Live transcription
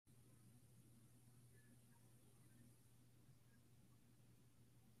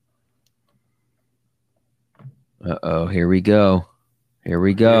Uh-oh, here we go. Here we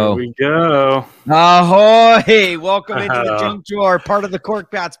Here go. we go. Ahoy! Welcome into the Junk Drawer, part of the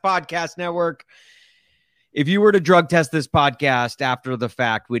Cork Bats Podcast Network. If you were to drug test this podcast after the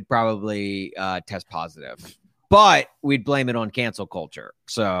fact, we'd probably test positive, but we'd blame it on cancel culture.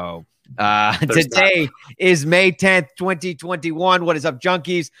 So today is May 10th, 2021. What is up,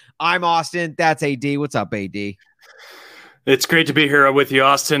 junkies? I'm Austin. That's AD. What's up, AD? It's great to be here with you,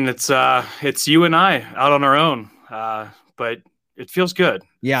 Austin. It's you and I out on our own, but it feels good.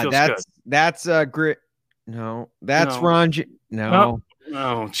 Yeah, that's Grit. No, that's Ranji. No.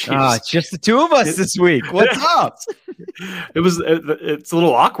 Oh, jeez. It's just the two of us this week. What's up? It's a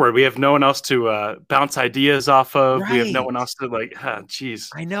little awkward. We have no one else to bounce ideas off of. Right. We have no one else to jeez.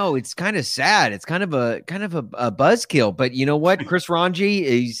 I know, it's kind of sad. It's kind of a buzzkill, but you know what? Chris Ranji,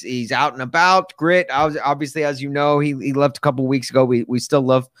 he's out and about. Grit, obviously, as you know, he left a couple weeks ago. We still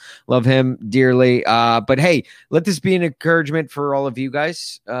love him dearly. But hey, let this be an encouragement for all of you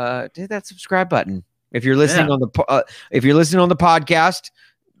guys. Hit that subscribe button. If you're listening on the podcast,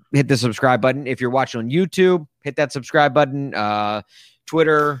 hit the subscribe button. If you're watching on YouTube, hit that subscribe button.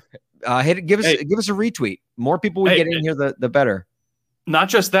 Twitter, give us a retweet. More people we get in here, the better. Not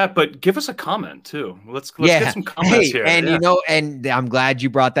just that, but give us a comment too. Let's get some comments here. And and I'm glad you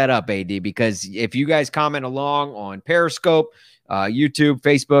brought that up, AD, because if you guys comment along on Periscope, YouTube,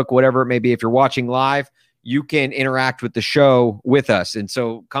 Facebook, whatever it may be, if you're watching live, you can interact with the show with us. And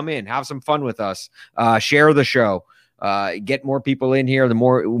so come in, have some fun with us, share the show, get more people in here, the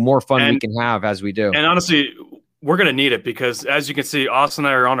more fun we can have as we do. And honestly, we're going to need it because as you can see, Austin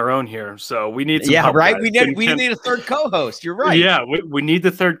and I are on our own here. So we need some help, right. Guys. We need a third co-host. You're right. Yeah. We need the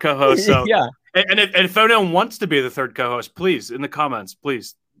third co-host. So yeah. And if anyone wants to be the third co-host, please, in the comments,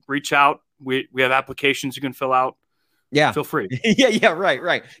 please reach out. We have applications you can fill out. Yeah. Feel free. Yeah.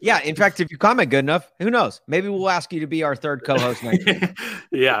 Right. Yeah. In fact, if you comment good enough, who knows? Maybe we'll ask you to be our third co-host next week.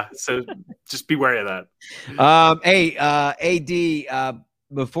 Yeah. So just be wary of that. Hey, AD,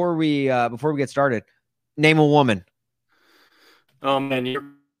 before we get started, name a woman. Oh man, you're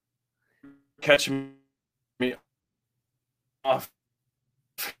catching me off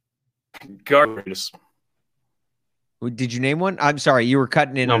guard. Did you name one? I'm sorry, you were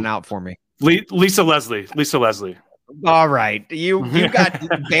cutting in and out for me. Lisa Leslie. All right. You got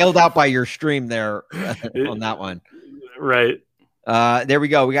bailed out by your stream there on that one. Right. There we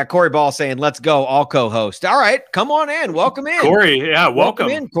go. We got Corey Ball saying, let's go, all co-host. All right. Come on in. Welcome in. Corey. Yeah. Welcome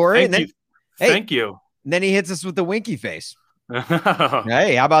in, Corey. Thank you. And then he hits us with the winky face.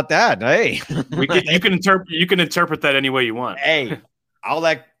 Hey, how about that? Hey. You can interpret that any way you want. Hey, I'll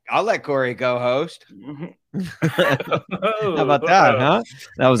let Corey co-host. How about that, huh?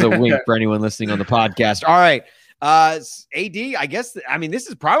 That was a wink for anyone listening on the podcast. All right. AD, I guess, this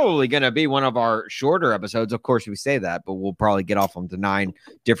is probably going to be one of our shorter episodes. Of course, we say that, but we'll probably get off onto 9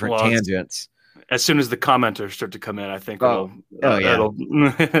 different tangents. As soon as the commenters start to come in, I think let's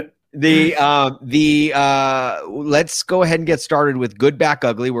go ahead and get started with Good, Back,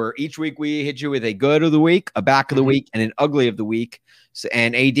 Ugly, where each week we hit you with a good of the week, a back of the week, and an ugly of the week. So,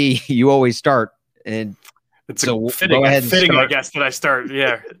 and AD, you always start. And it's fitting, I guess, that I start.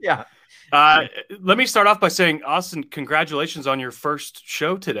 Yeah. Yeah. Let me start off by saying, Austin, congratulations on your first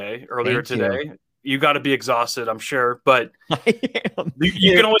show earlier today. You got to be exhausted, I'm sure, but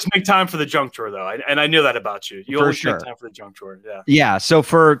you can always make time for the junk drawer, though. And I knew that about you. You always make time for the junk drawer. Yeah. Yeah. So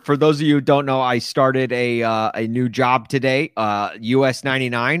for those of you who don't know, I started a new job today. US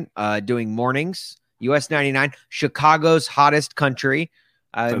 99, doing mornings. US 99, Chicago's hottest country.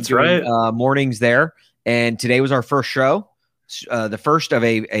 That's right. Mornings there, and today was our first show. The first of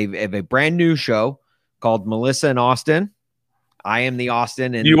a brand new show called Melissa and Austin. I am the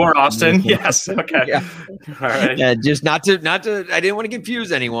Austin, and you are Austin. Yes. Okay. Yeah. All right. Yeah. Just not to. I didn't want to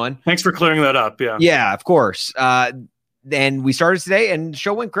confuse anyone. Thanks for clearing that up. Yeah. Yeah. Of course. And we started today, and the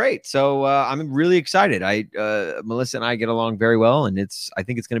show went great. So I'm really excited. Melissa and I get along very well, and I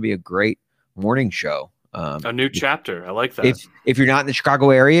think it's going to be a great morning show. A new chapter. I like that. If you're not in the Chicago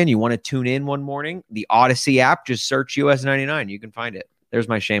area and you want to tune in one morning, the Odyssey app, just search US 99. You can find it. There's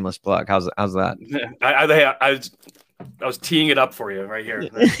my shameless plug. How's that? I was teeing it up for you right here.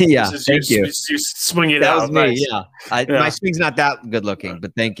 Yeah, thank you. You swing it that out. Was me. Nice. Yeah. My swing's not that good looking,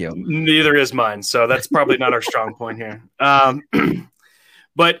 but thank you. Neither is mine, so that's probably not our strong point here.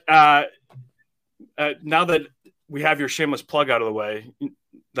 But now that we have your shameless plug out of the way,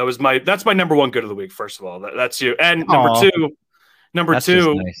 that's my number one good of the week. First of all, that's you, and Number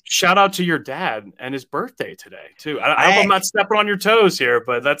two, nice. Shout out to your dad and his birthday today too. I hope I'm not stepping on your toes here,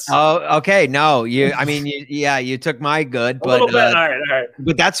 but that's okay. No, you took my good, but a little bit. All right.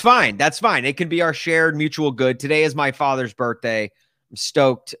 But that's fine. That's fine. It can be our shared mutual good. Today is my father's birthday. I'm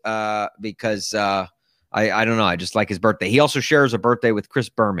stoked because I don't know. I just like his birthday. He also shares a birthday with Chris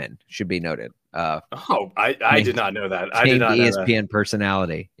Berman. Should be noted. I did not know that. I did not know ESPN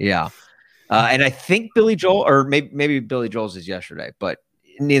personality. Yeah. And I think Billy Joel, or maybe Billy Joel's is yesterday, but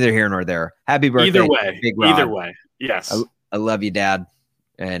neither here nor there. Happy birthday. Either way. Yes. I love you, Dad.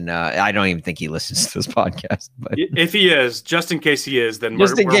 And I don't even think he listens to this podcast. But if he is, just in case he is, then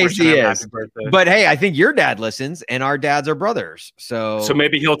just in case he is. But hey, I think your dad listens, and our dads are brothers. So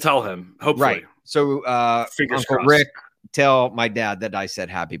maybe he'll tell him. Hopefully. Right. So Fingers Uncle crossed. Rick, tell my dad that I said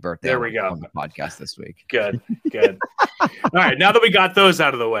happy birthday. There we go. On the podcast this week. Good. All right. Now that we got those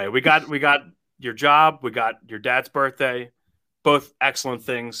out of the way, we got your job, we got your dad's birthday, both excellent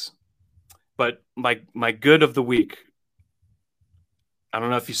things. But my good of the week, I don't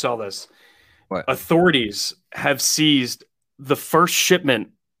know if you saw this. What? Authorities have seized the first shipment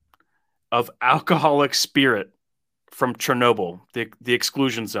of alcoholic spirit from Chernobyl, the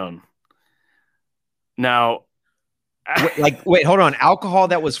exclusion zone. Now, wait, hold on. Alcohol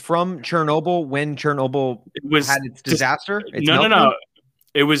that was from Chernobyl when Chernobyl had its disaster? No.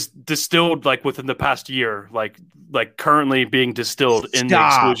 It was distilled like within the past year, like currently being distilled in the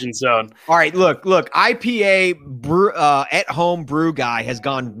exclusion zone. All right, look, IPA at home brew guy has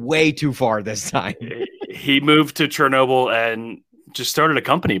gone way too far this time. He moved to Chernobyl and just started a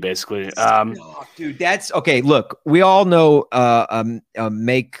company, basically. Dude, that's okay. Look, we all know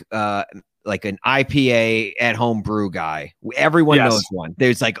make like an IPA at home brew guy. Everyone knows one.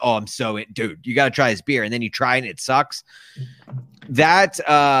 There's like, oh, dude, you got to try this beer, and then you try it and it sucks. That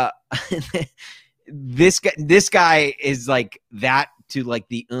this guy is like that to like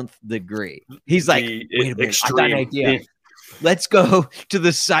the nth degree. He's like, wait a minute, I got an idea. Let's go to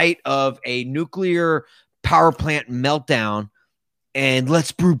the site of a nuclear power plant meltdown and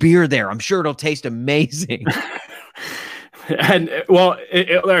let's brew beer there. I'm sure it'll taste amazing. And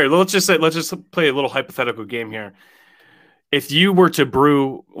Larry, let's just play a little hypothetical game here. If you were to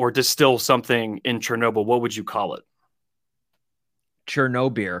brew or distill something in Chernobyl, what would you call it?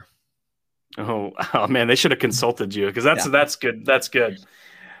 Chernobyl. Oh man, they should have consulted you because that's good. That's good.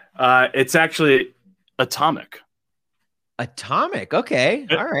 It's actually atomic. Atomic. Okay.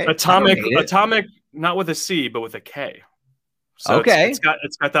 All right. Atomic, not with a C, but with a K. So okay. It's got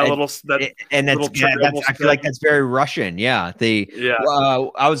that little I feel like that's very Russian. Yeah.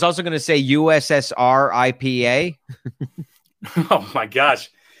 I was also going to say USSR IPA. Oh my gosh.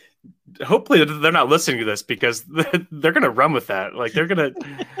 Hopefully they're not listening to this because they're going to run with that. Like they're going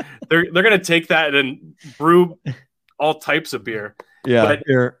to take that and brew all types of beer. Yeah.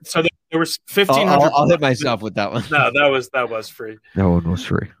 So there was 1,500. I'll hit myself with that one. No, that was free. That one was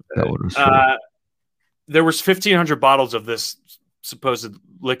free. There was 1,500 bottles of this supposed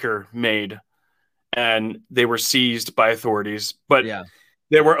liquor made, and they were seized by authorities. But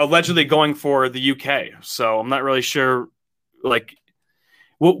they were allegedly going for the UK. So I'm not really sure. Like,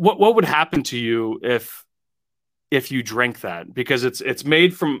 what would happen to you if you drank that? Because it's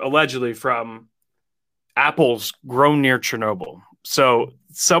made allegedly from apples grown near Chernobyl. So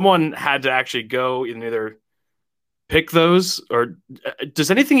someone had to actually go and either pick those, or does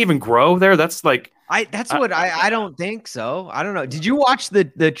anything even grow there? That's like I don't think so. I don't know. Did you watch the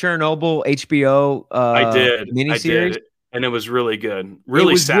Chernobyl HBO I did miniseries? And it was really good.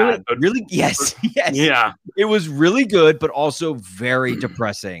 Really sad. Yes. Yeah. It was really good, but also very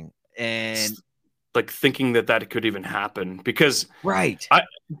depressing. And like thinking that could even happen because right.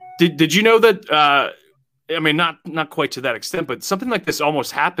 Did you know that I mean, not quite to that extent, but something like this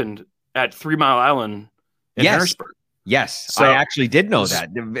almost happened at 3 Mile Island in Harrisburg. Yes, so I actually did know that,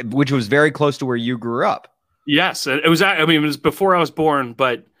 which was very close to where you grew up. Yes, it was. I mean, it was before I was born,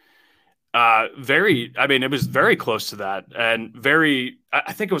 but it was very close to that, and very.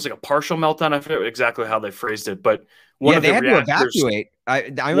 I think it was like a partial meltdown. I forget exactly how they phrased it, but they had to evacuate. I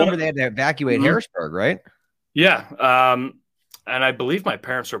remember they had to evacuate Harrisburg, right? Yeah. And I believe my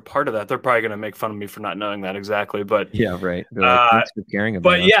parents were part of that. They're probably going to make fun of me for not knowing that exactly, but yeah, right. Thanks for caring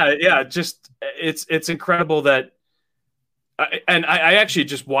about. But yeah, just it's incredible that. I actually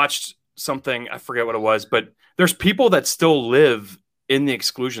just watched something. I forget what it was, but there's people that still live in the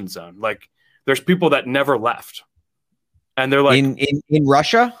exclusion zone. Like there's people that never left, and they're like in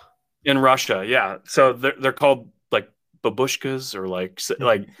Russia. In Russia, yeah. So they're called like babushkas or like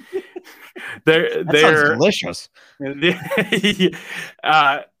they're delicious.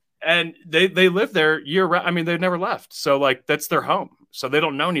 and they live there year round. I mean, they've never left, so like that's their home. So they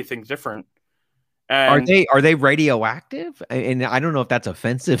don't know anything different. And are they radioactive? And I don't know if that's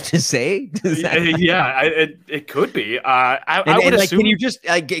offensive to say. It could be. I would assume. Can you just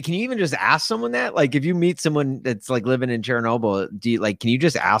can you even just ask someone that? Like, if you meet someone that's like living in Chernobyl, can you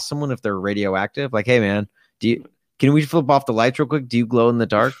just ask someone if they're radioactive? Like, hey man, can we flip off the lights real quick? Do you glow in the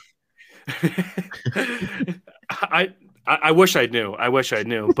dark? I wish I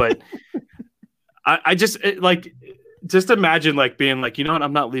knew. But I just just imagine like being like, you know what,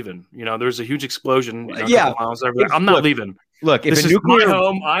 I'm not leaving. You know, there's a huge explosion. A couple miles over there. I'm not leaving. Look, if this is my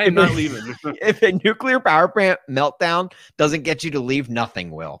home, I am not leaving. If a nuclear power plant meltdown doesn't get you to leave, nothing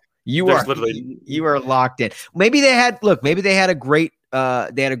will. You are locked in. Maybe they had a great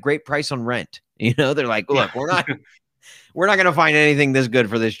price on rent. You know, they're like, look, we're not going to find anything this good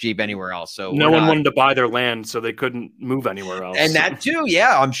for this Jeep anywhere else. So no one wanted to buy their land, so they couldn't move anywhere else. And that too,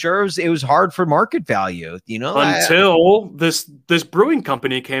 yeah, I'm sure it was hard for market value. You know, until this brewing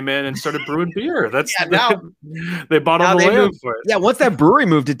company came in and started brewing beer. That's they bought all the land for it. Yeah, once that brewery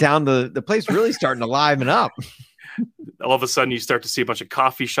moved to town, the place really starting to liven up. All of a sudden, you start to see a bunch of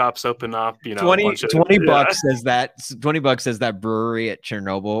coffee shops open up. You know, $20 says that $20 says that brewery at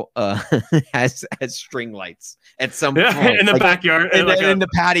Chernobyl has string lights at some point in the backyard, in the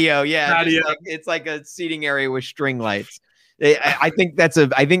patio. Yeah, patio. It's like a seating area with string lights. I'm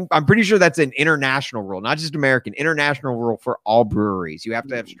pretty sure that's an international rule, not just American. International rule for all breweries. You have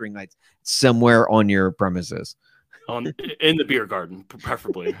to have string lights somewhere on your premises. In the beer garden,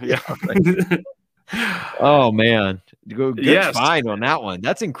 preferably. Yeah. Oh man, good find on that one.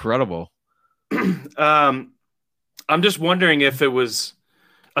 That's incredible. I'm just wondering if it was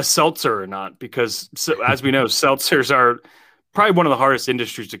a seltzer or not, because as we know, seltzers are probably one of the hardest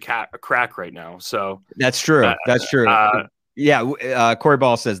industries to crack right now. So that's true. That's true. Corey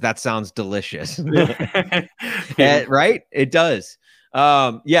Ball says that sounds delicious. Right? It does.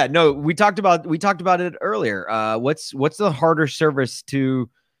 We talked about it earlier. What's the harder service to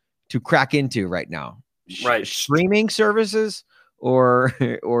crack into right now? Right. Streaming services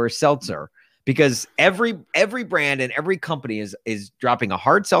or seltzer, because every brand and every company is dropping a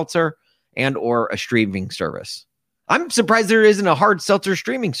hard seltzer and or a streaming service. I'm surprised there isn't a hard seltzer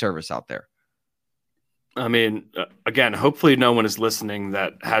streaming service out there. I mean, again, hopefully no one is listening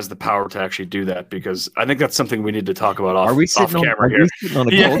that has the power to actually do that, because I think that's something we need to talk about off camera here.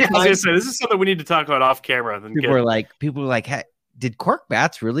 This is something we need to talk about off camera. People are like, hey, did Cork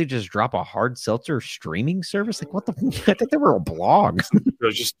Bats really just drop a hard seltzer streaming service? Like, what the? I thought they were a blog.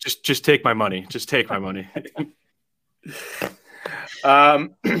 just take my money. Just take my money.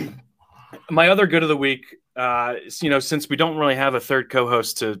 My other good of the week, since we don't really have a third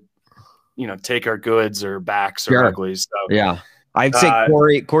co-host to, take our goods or backs or uglies. So, yeah, I'd say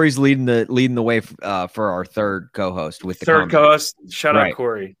Corey's leading the way for our third co-host with the third co-host. Shout out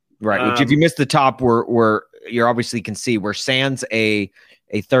Corey. Right. Which, if you missed the top, you obviously can see we're sans a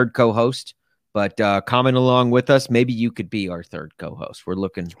third co-host, but comment along with us. Maybe you could be our third co-host. We're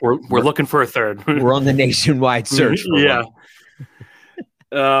looking for a third. We're on the nationwide search for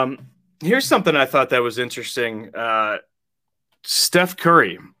one. Here's something I thought that was interesting. Steph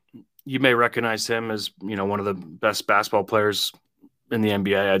Curry, you may recognize him as one of the best basketball players in the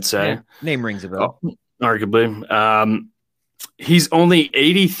NBA. I'd say name rings a bell. Arguably, he's only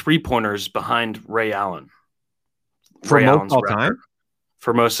 83 pointers behind Ray Allen. For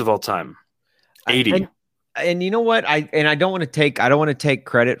most of all time. 80. And you know what? I don't want to take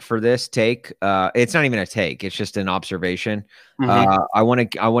credit for this take. It's not even a take. It's just an observation. Mm-hmm. I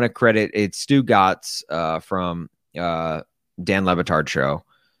want to credit it's Stu Gotts from Dan Le Batard show.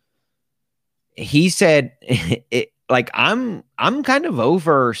 He said I'm kind of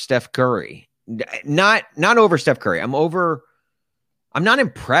over Steph Curry. Not over Steph Curry. I'm not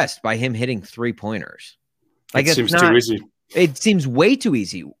impressed by him hitting 3-pointers. Like, it seems too easy. It seems way too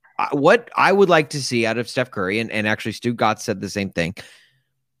easy. What I would like to see out of Steph Curry, and actually Stu Gotts said the same thing,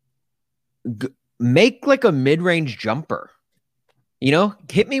 make like a mid-range jumper.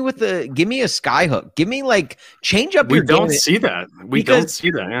 Give me a sky hook. Give me change up your game. We don't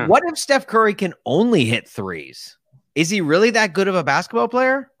see that. Yeah. What if Steph Curry can only hit threes? Is he really that good of a basketball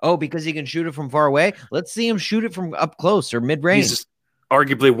player? Oh, because he can shoot it from far away? Let's see him shoot it from up close or mid-range. He's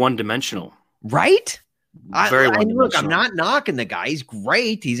arguably one-dimensional. Right? Look, I'm not knocking the guy. He's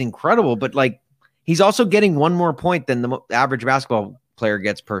great. He's incredible. But he's also getting one more point than the average basketball player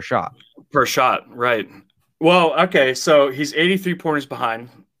gets per shot. Right. Well, okay. So he's 83 pointers behind.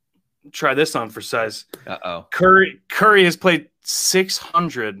 Try this on for size. Uh-oh. Curry has played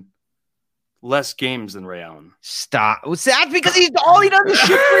 600 less games than Ray Allen. Stop. Well, that's because all he does is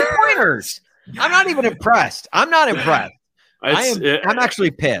shoot 3-pointers. I'm not even impressed. I'm not impressed. I'm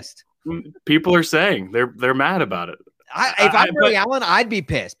actually pissed. People are saying they're mad about it. If I'm Ray Allen, I'd be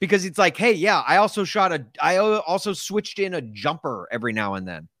pissed because it's like, hey, yeah, I also switched in a jumper every now and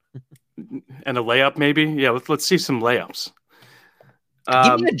then. And a layup, maybe? Yeah, let's see some layups.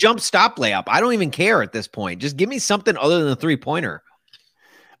 Give me a jump stop layup. I don't even care at this point. Just give me something other than a 3-pointer.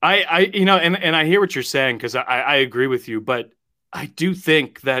 I hear what you're saying because I agree with you, but I do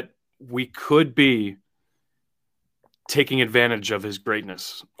think that we could be taking advantage of his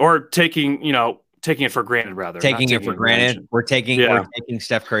greatness or taking it for granted, rather. Taking it for granted. We're taking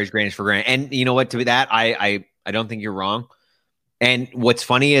Steph Curry's greatness for granted. And you know what? To that, I don't think you're wrong. And what's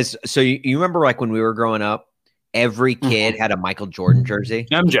funny is, so you remember like when we were growing up, every kid had a Michael Jordan jersey.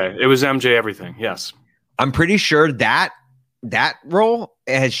 MJ. It was MJ everything. Yes. I'm pretty sure that role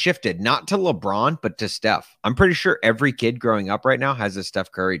has shifted, not to LeBron, but to Steph. I'm pretty sure every kid growing up right now has a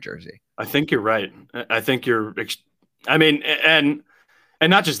Steph Curry jersey. I think you're right. I think and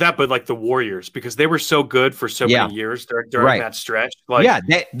not just that, but like the Warriors, because they were so good for so many years during that stretch. Like,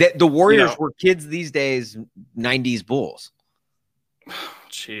 the Warriors were kids these days, 90s Bulls.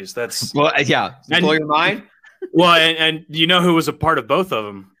 Jeez, that's blow your mind. Well, and you know who was a part of both of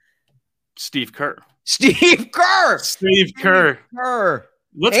them? Steve Kerr. Steve Kerr.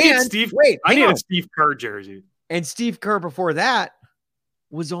 Let's get Steve. I need a Steve Kerr jersey. And Steve Kerr before that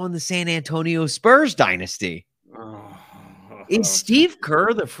was on the San Antonio Spurs dynasty. Is Steve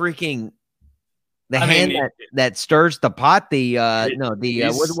Kerr the freaking hand that stirs the pot? What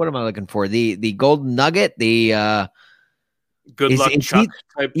am I looking for? The golden nugget. The good luck Chuck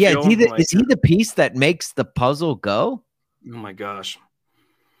type. Yeah, is he the piece that makes the puzzle go? Oh my gosh,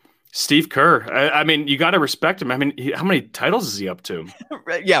 Steve Kerr. I mean, you got to respect him. I mean, how many titles is he up to?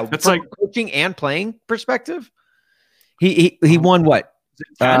 Yeah, that's like coaching and playing perspective. He won what?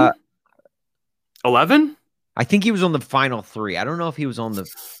 11? I think he was on the final 3. I don't know if he was on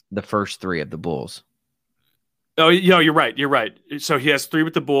the first 3 of the Bulls. Oh, you're right. You're right. So he has 3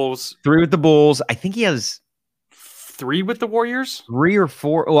 with the Bulls. 3 with the Bulls. I think he has 3 with the Warriors. 3 or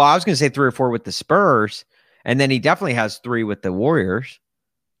 4. Well, I was going to say 3 or 4 with the Spurs, and then he definitely has 3 with the Warriors.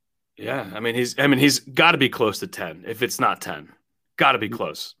 Yeah, I mean he's got to be close to 10. If it's not 10, got to be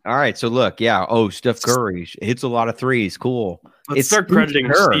close. All right, so look, Steph Curry hits a lot of threes. Cool. Let's start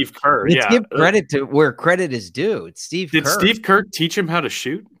crediting Steve Kerr. Let's give credit to where credit is due. It's Steve Kerr. Did Steve Kerr teach him how to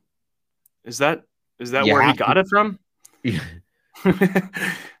shoot? Is that where he got it from?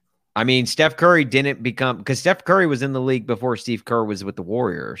 I mean, Steph Curry didn't become, because Steph Curry was in the league before Steve Kerr was with the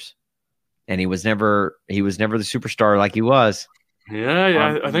Warriors, and he was never the superstar like he was.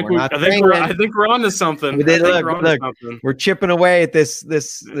 Yeah. I think we're on to something. We're chipping away at this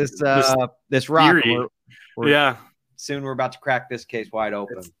rock. Soon we're about to crack this case wide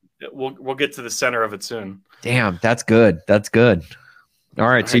open. We'll get to the center of it soon. Damn, that's good. That's good. All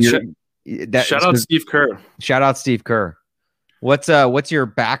right. So shout out Steve Kerr. Shout out Steve Kerr. What's your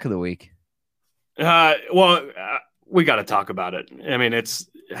back of the week? We got to talk about it. I mean,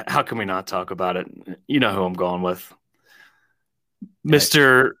 how can we not talk about it? You know who I'm going with.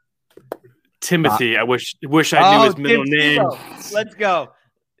 Mr. Timothy. I wish I knew his middle name. Tebow. Let's go.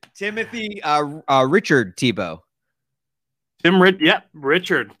 Timothy Richard Tebow.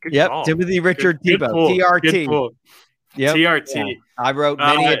 Richard. Good call. Timothy Richard Tebow. TRT. Yep. TRT. Yeah. I wrote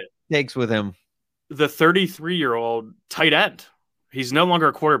many takes with him. The 33-year-old tight end. He's no longer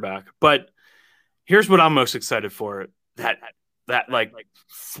a quarterback, but here's what I'm most excited for. That like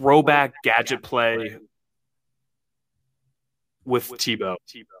throwback gadget play with Tebow.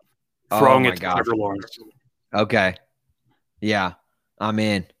 Throwing it to Trevor Lawrence. Okay. Yeah. I'm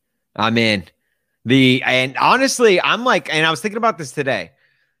in. And honestly, I'm like, and I was thinking about this today.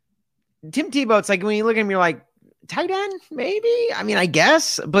 Tim Tebow, it's like when you look at him, you're like, tight end, maybe? I mean, I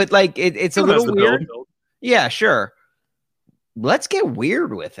guess, but like it's a little weird. Yeah, sure. Let's get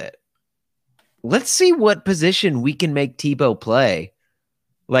weird with it. Let's see what position we can make Tebow play.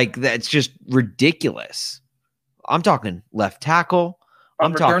 Like, that's just ridiculous. I'm talking left tackle.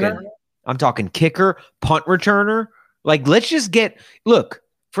 I'm talking kicker, punt returner. Like, let's just look,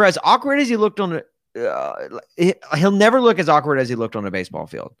 for as awkward as he looked on he'll never look as awkward as he looked on a baseball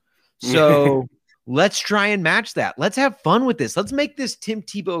field. So let's try and match that. Let's have fun with this. Let's make this Tim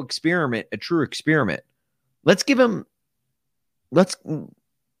Tebow experiment a true experiment. Let's give him.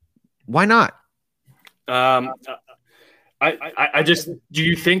 Why not? I just, do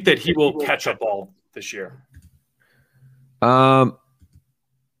you think that he will catch a ball this year?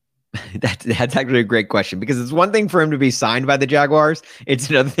 That's actually a great question, because it's one thing for him to be signed by the Jaguars. It's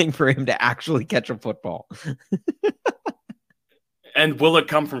another thing for him to actually catch a football. And will it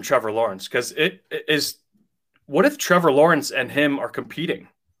come from Trevor Lawrence? Because what if Trevor Lawrence and him are competing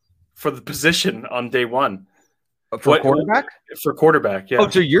for the position on day one? For quarterback? For quarterback, yeah. Oh,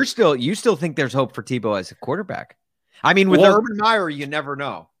 so you still think there's hope for Tebow as a quarterback? I mean, with Urban Meyer, you never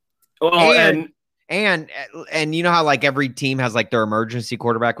know. Well, and you know how like every team has like their emergency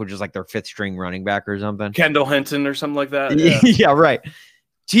quarterback, which is like their fifth string running back or something. Kendall Hinton or something like that. Yeah, yeah, right.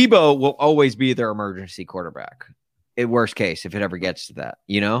 Tebow will always be their emergency quarterback. In worst case, if it ever gets to that,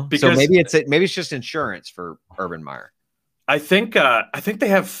 you know. Because so maybe it's just insurance for Urban Meyer. I think they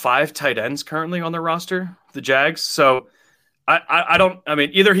have 5 tight ends currently on their roster, the Jags. So I mean,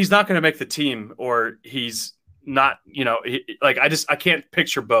 either he's not going to make the team or he's not. You know, I can't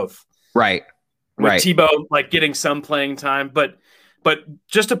picture both. Right. With Tebow like getting some playing time, but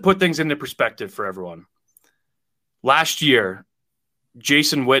just to put things into perspective for everyone, last year,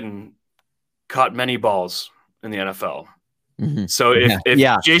 Jason Witten caught many balls in the NFL. Mm-hmm. So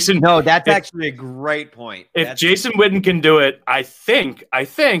if Jason, that's actually a great point. If Jason Witten can do it, I think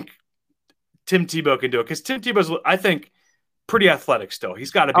Tim Tebow can do it, because Tim Tebow's, I think, pretty athletic still. He's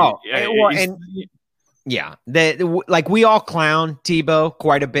got to be. Like we all clown Tebow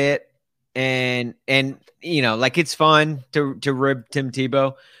quite a bit. And you know, like it's fun to rib Tim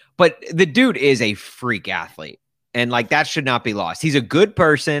Tebow, but the dude is a freak athlete, and like that should not be lost. He's a good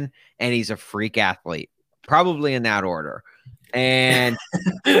person and he's a freak athlete, probably in that order. And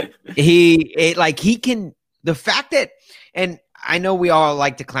he can, the fact that, and I know we all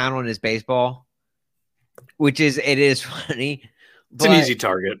like to clown on his baseball, it is funny. It's an easy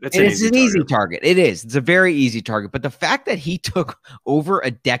target. It's an easy target. It is. It's a very easy target. But the fact that he took over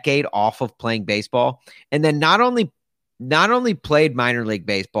a decade off of playing baseball, and then not only played minor league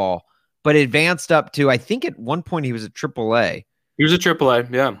baseball, but advanced up to, I think at one point he was at AAA. He was at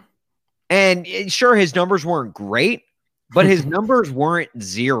AAA, yeah. And sure, his numbers weren't great, but his numbers weren't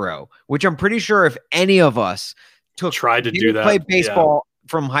zero, which I'm pretty sure if any of us tried to do that, play baseball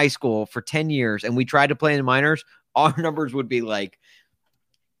from high school for 10 years and we tried to play in the minors, our numbers would be like,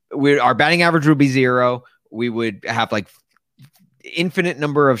 our batting average would be 0. We would have like infinite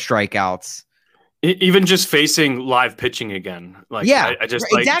number of strikeouts. Even just facing live pitching again. Like, yeah, I just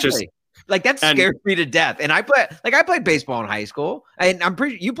exactly. Like that scares me to death. And I played baseball in high school, and I'm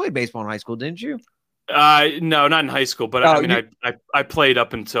pretty, you played baseball in high school, didn't you? No, not in high school, but I played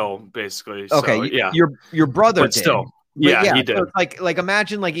up until basically. Okay. So, yeah. Your brother but did. Still. Yeah, he did. So like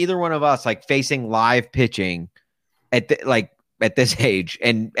imagine like either one of us like facing live pitching at this age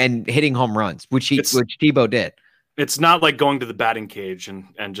and hitting home runs, which Tebow did. It's not like going to the batting cage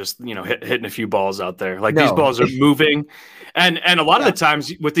and just, you know, hitting a few balls out there. Like these balls are moving, and a lot of the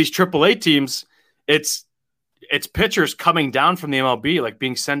times with these AAA teams, it's pitchers coming down from the MLB, like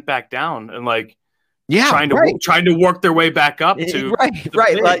being sent back down and like trying to work their way back up to like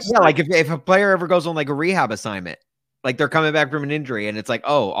if a player ever goes on like a rehab assignment, like they're coming back from an injury, and it's like,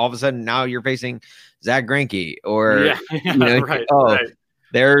 oh, all of a sudden now you're facing Zach Greinke, or you know,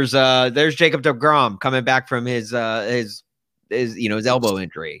 there's Jacob deGrom coming back from his elbow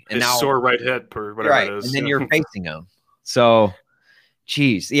injury, and now sore right hip or whatever it is, and then you're facing him. So,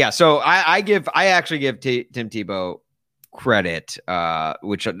 geez, yeah. So I actually give Tim Tebow credit,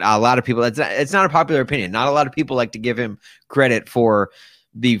 which a lot of people, it's not a popular opinion. Not a lot of people like to give him credit for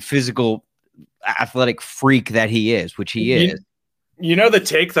the physical athletic freak that he is, which he is. You know, the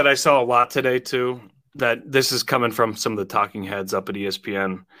take that I saw a lot today too, that this is coming from some of the talking heads up at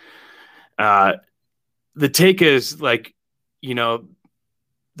ESPN. The take is like, you know,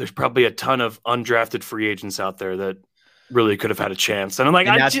 there's probably a ton of undrafted free agents out there that really could have had a chance. And I'm like,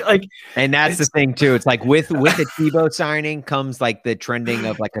 and that's the thing too. It's like with a Tebow signing comes like the trending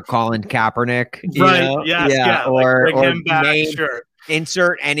of like a Colin Kaepernick, right? Yeah. Or like bring him back. Sure.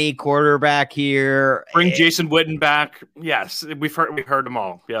 Insert any quarterback here. Bring Jason Witten back. Yes, we've heard them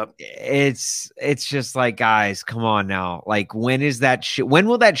all. Yep. It's just like, guys, come on now. Like, when is that ship? When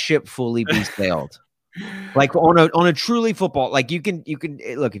will that ship fully be sailed? Like on a truly football. Like you can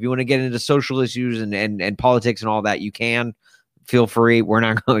look, if you want to get into social issues and politics and all that, you can. Feel free. We're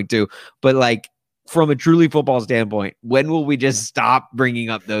not going to. But like from a truly football standpoint, when will we just stop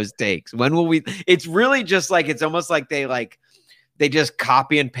bringing up those takes? When will we? It's really just like, it's almost like they just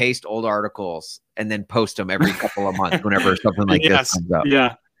copy and paste old articles and then post them every couple of months whenever something like this comes up.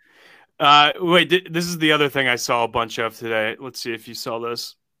 Yeah. Wait, this is the other thing I saw a bunch of today. Let's see if you saw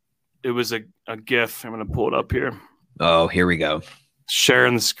this. It was a GIF. I'm going to pull it up here. Oh, here we go.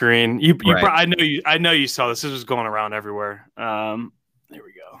 Sharing the screen. I know you saw this. This was going around everywhere. There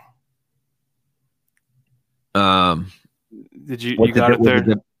we go. Did you got it there?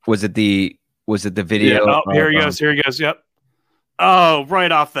 Was it the video? Yeah. Oh, here he goes. Here he goes. Yep. Oh,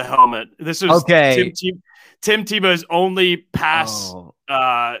 right off the helmet. This was okay. Tim Tebow's only pass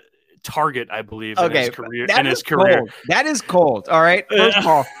target, I believe, in his career. Cold. That is cold. All right.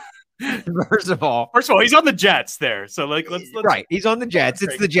 First of all, he's on the Jets there. So let's right. He's on the Jets.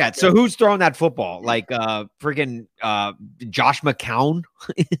 It's the Jets. So who's throwing that football? Like freaking Josh McCown?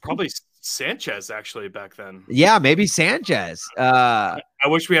 Probably Sanchez actually back then. Yeah, maybe Sanchez. I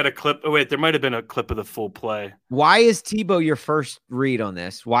wish we had a clip. Oh, wait, there might have been a clip of the full play. Why is Tebow your first read on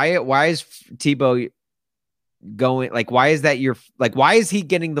this? Why is Tebow going? Like, why is that why is he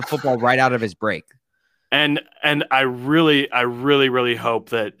getting the football right out of his break? And I really hope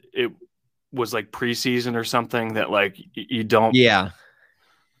that it was like preseason or something that like you don't. Yeah.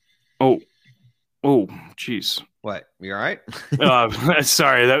 Oh, geez. What? You all right?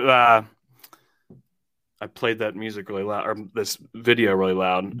 Sorry that I played that music really loud, or this video really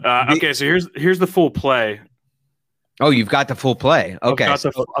loud. Okay, so here's the full play. Oh, you've got the full play. Okay, I've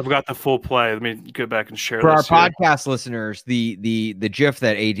got the full play. Let me go back and share. For our podcast listeners, the GIF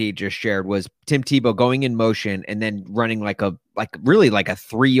that AD just shared was Tim Tebow going in motion and then running like a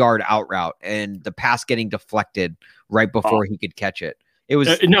 3-yard out route, and the pass getting deflected right before he could catch it. It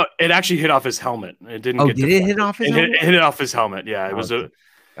was no, it actually hit off his helmet. It didn't. Did it hit off his helmet? It hit off his helmet. Yeah, it was a.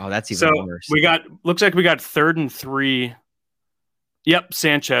 Oh, that's even worse. Looks like we got 3rd and 3. Yep,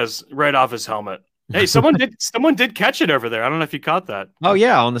 Sanchez right off his helmet. Hey, someone did catch it over there. I don't know if you caught that. Oh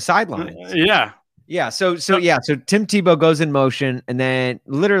yeah, on the sideline. Yeah. So Tim Tebow goes in motion and then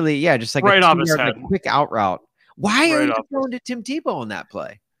literally, just like right off his head, like quick out route. Why are you throwing to Tim Tebow on that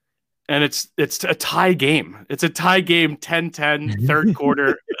play? And it's a tie game. It's a tie game, 10-10, third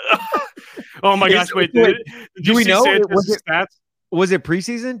quarter. Oh my gosh! Wait, do we know? Was it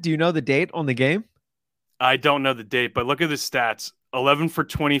preseason? Do you know the date on the game? I don't know the date, but look at the stats: 11 for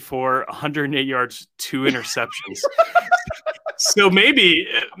 24, 108 yards, 2 interceptions. So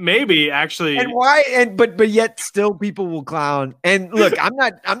maybe actually. And why? But yet still people will clown. And look, I'm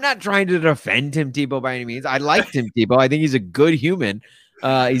not trying to defend Tim Tebow by any means. I like Tim Tebow. I think he's a good human.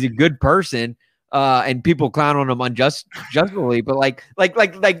 He's a good person. And people clown on him unjustly. But like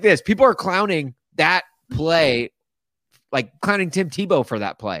this, people are clowning that play, like clowning Tim Tebow for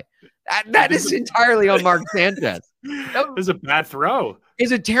that play. That is entirely on Mark Sanchez. It was a bad throw.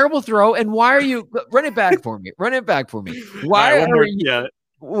 It's a terrible throw. And why are you run it back for me? Why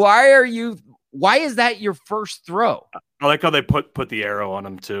is that your first throw? I like how they put the arrow on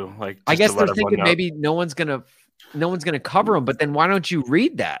him too. Like, I guess they're thinking maybe no one's gonna cover him, but then why don't you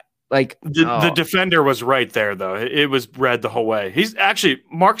read that? Like the defender was right there though. It was red the whole way. He's actually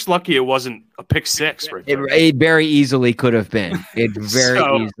Mark's lucky it wasn't a pick six right there. It very easily could have been. It very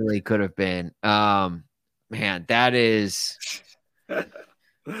easily could have been. Man, that's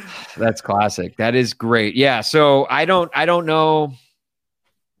classic. That is great. Yeah. So I don't know.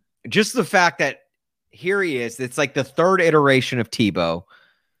 Just the fact that here he is. It's like the third iteration of Tebow.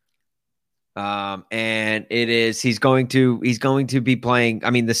 And he's going to be playing, I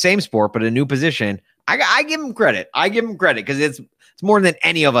mean, the same sport, but a new position. I give him credit. Because it's more than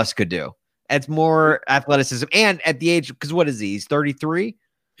any of us could do. It's more athleticism. And at the age, because what is he? He's 33?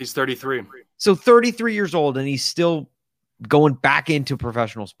 He's 33. So 33 years old, and he's still going back into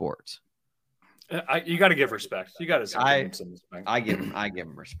professional sports. You got to give respect. You got to give him some respect. I give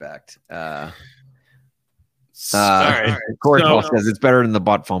him respect. All right. Corey says it's better than the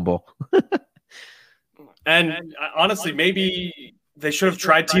butt fumble. And honestly, maybe they should have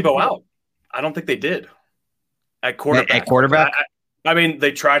tried Tebow out. I don't think they did at quarterback. I mean,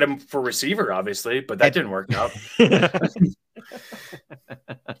 they tried him for receiver, obviously, but that didn't work out.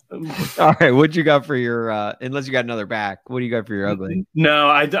 All right, what you got for your? Unless you got another back, what do you got for your ugly? No,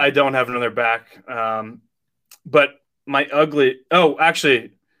 I don't have another back. But my ugly. Oh,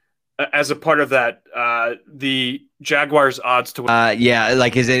 actually, as a part of that, the Jaguars' odds to win. Yeah,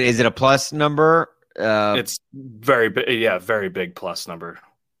 like is it a plus number? It's very big. Yeah, very big plus number.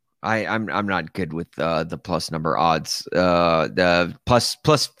 I'm not good with the plus number odds. The plus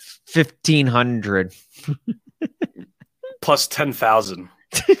 1,500. Plus 10,000.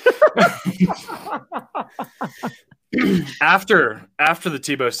 After the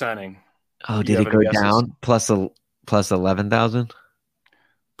Tebow signing. Oh, did it go down? Plus 11,000?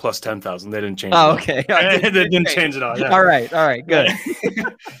 Plus 10,000. They didn't change. Oh, okay. They didn't change it all. Yeah. All right. Good.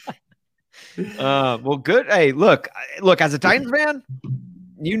 Well, good. Hey, look. As a Titans fan,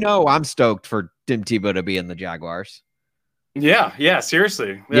 you know I'm stoked for Tim Tebow to be in the Jaguars. Yeah.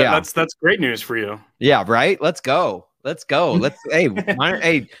 Seriously. Yeah. That's great news for you. Yeah. Right. Let's go.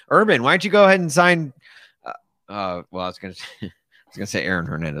 Hey, Urban, why don't you go ahead and sign Well, I was gonna say Aaron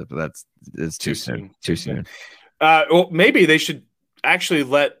Hernandez, but it's too soon. Too soon. Well, maybe they should actually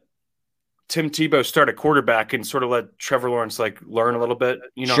let Tim Tebow start a quarterback and sort of let Trevor Lawrence learn a little bit.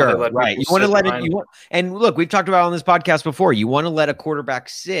 You know, sure, right? You want to let it. And look, we've talked about on this podcast before. You want to let a quarterback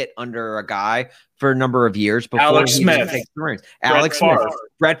sit under a guy for a number of years before Alex Smith, Alex Smith,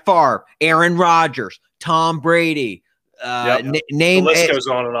 Brett Favre, Aaron Rodgers, Tom Brady. Name the list goes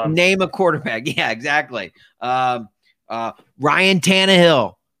on and on. Name a quarterback. Yeah, exactly. Ryan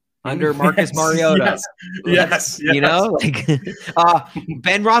Tannehill under Marcus Mariota. Yes. You know,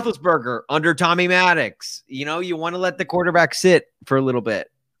 Ben Roethlisberger under Tommy Maddox. You know, you want to let the quarterback sit for a little bit.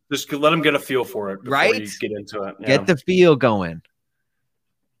 Just let him get a feel for it before right? you get into it. Yeah. Get the feel going.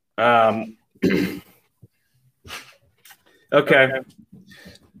 Okay.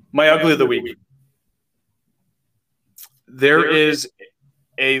 My ugly of the week. There is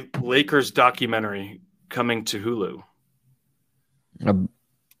a Lakers documentary coming to Hulu.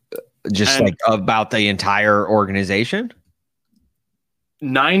 About the entire organization?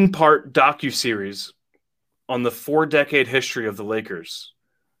 9-part docuseries on the 4-decade history of the Lakers.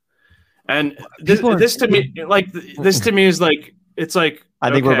 And this to me is like, it's like,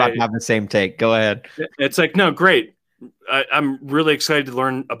 I think we're about to have the same take. Go ahead. It's like, no, great. I'm really excited to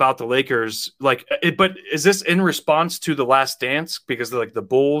learn about the Lakers. But is this in response to The Last Dance? Because they're the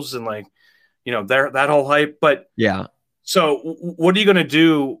Bulls and that whole hype. But yeah. So what are you going to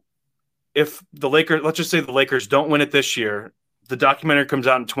do if the Lakers, let's just say the Lakers don't win it this year, the documentary comes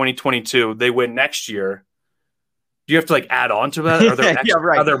out in 2022, they win next year. Do you have to add on to that? Are there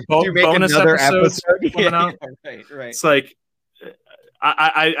are there bonus episodes coming out? Right. It's like,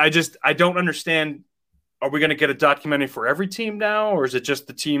 I don't understand. Are we going to get a documentary for every team now, or is it just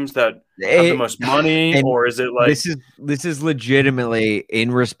the teams that have the most money, or is it this is legitimately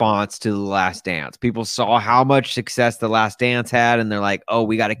in response to The Last Dance? People saw how much success The Last Dance had, and they're like, "Oh,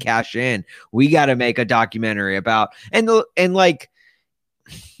 we got to cash in. We got to make a documentary about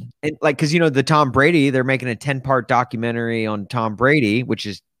because the Tom Brady, they're making a 10-part documentary on Tom Brady, which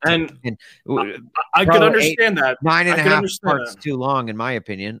is." And I could understand that 9.5 parts too long, in my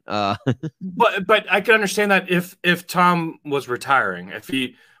opinion. But I could understand that if Tom was retiring, if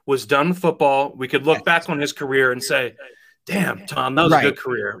he was done with football, we could look back on his career and say, "Damn, Tom, that was a good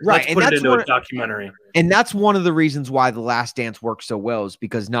career." Right, Let's put it into a documentary. And that's one of the reasons why The Last Dance worked so well, is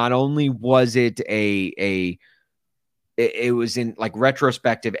because not only was it it was in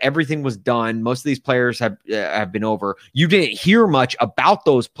retrospective. Everything was done. Most of these players have been over. You didn't hear much about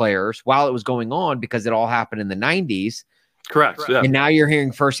those players while it was going on because it all happened in the 90s. Correct. Yeah. And now you're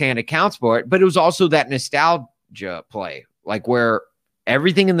hearing firsthand accounts for it. But it was also that nostalgia play, where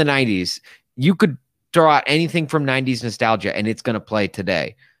everything in the 90s, you could throw out anything from 90s nostalgia and it's going to play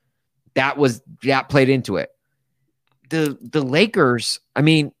today. That played into it. The Lakers, I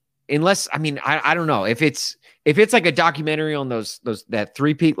don't know if it's like a documentary on that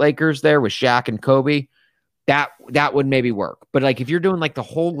three-peat Lakers there with Shaq and Kobe, that would maybe work. But if you're doing the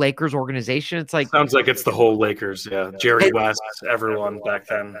whole Lakers organization, it's sounds like it's the whole Lakers. Yeah. Jerry West, everyone back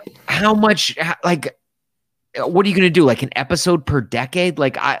then. How much, what are you going to do? An episode per decade?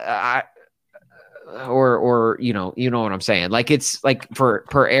 Or you know what I'm saying? It's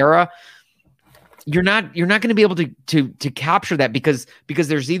per era. You're not going to be able to capture that because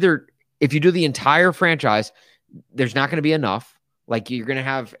there's either, if you do the entire franchise, there's not going to be enough. You're going to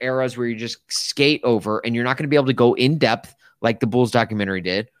have eras where you just skate over and you're not going to be able to go in depth like the Bulls documentary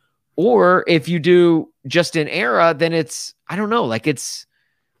did. Or if you do just an era, then it's, I don't know, or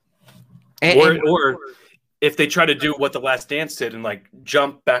if they try to do what The Last Dance did and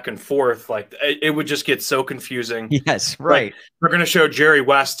jump back and forth, it would just get so confusing. Yes. Right. We're going to show Jerry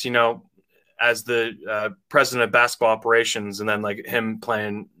West, as the president of basketball operations, and then him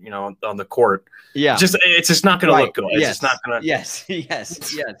playing, on the court. Yeah. It's just not going to look good. It's just not going to. Yes.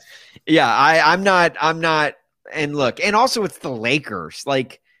 Yeah. I'm not. And look, and also it's the Lakers.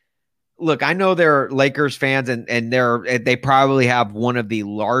 Look, I know they're Lakers fans and they probably have one of the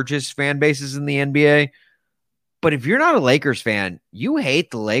largest fan bases in the NBA. But if you're not a Lakers fan, you hate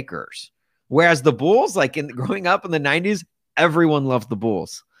the Lakers. Whereas the Bulls, growing up in the 90s, everyone loved the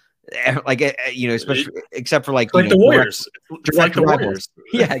Bulls. Especially except for the Warriors, direct rivals.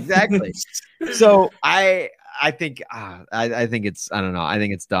 Yeah, exactly. So I think it's, I don't know. I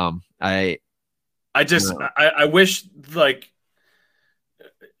think it's dumb. I wish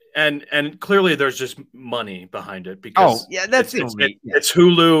and clearly there's just money behind it because that's it's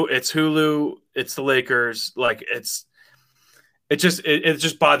Hulu, it's the Lakers. It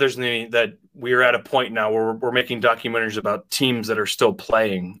just bothers me that we're at a point now where we're making documentaries about teams that are still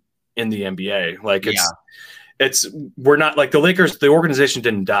playing in the NBA. we're not like the Lakers. The organization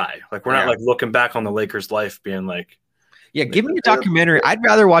didn't die. Like we're not like looking back on the Lakers' life being like, yeah, give me a documentary. I'd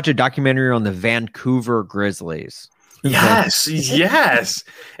rather watch a documentary on the Vancouver Grizzlies. Yes,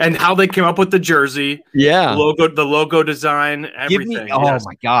 and how they came up with the jersey, the logo design, everything. My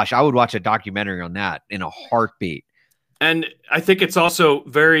gosh, I would watch a documentary on that in a heartbeat. And I think it's also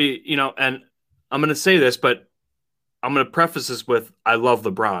very, and I'm going to say this, but I'm going to preface this with I love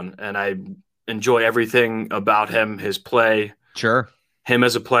LeBron and I enjoy everything about him, his play, him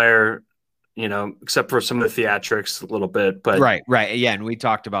as a player. Except for some of the theatrics a little bit, but right. Yeah. And we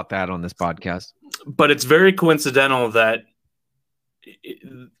talked about that on this podcast, but it's very coincidental that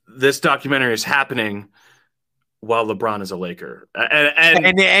this documentary is happening while LeBron is a Laker and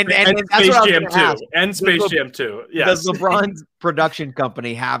Space Jam 2 and Space Jam 2. Yes. Does LeBron's production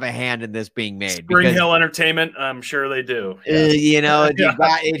company have a hand in this being made? Spring Hill Entertainment, I'm sure they do.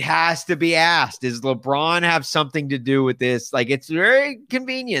 It has to be asked. Does LeBron have something to do with this? Like, it's very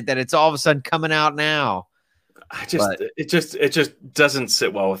convenient that it's all of a sudden coming out now. It just doesn't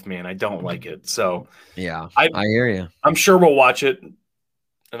sit well with me, and I don't like it. So yeah, I hear you. I'm sure we'll watch it,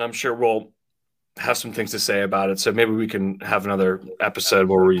 and I'm sure we'll have some things to say about it. So maybe we can have another episode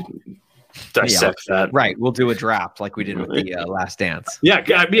where we dissect that. Right. We'll do a draft like we did with the Last Dance. Yeah.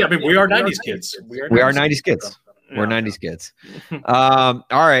 I mean, we are 90s kids. We are 90s kids. We're 90s kids. All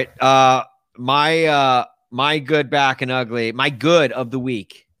right. My good, back and ugly, my good of the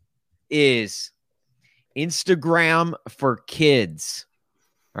week is Instagram for kids.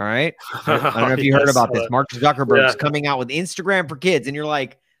 All right. I don't know if you heard about this. Mark Zuckerberg's coming out with Instagram for kids. And you're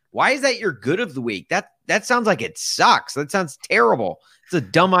like, why is that your good of the week? That sounds like it sucks. That sounds terrible. It's a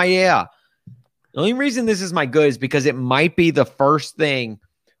dumb idea. The only reason this is my good is because it might be the first thing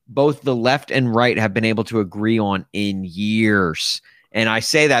both the left and right have been able to agree on in years. And I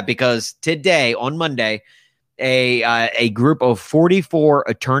say that because today, on Monday, a group of 44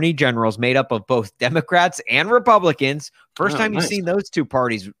 attorney generals made up of both Democrats and Republicans. First time you've seen those two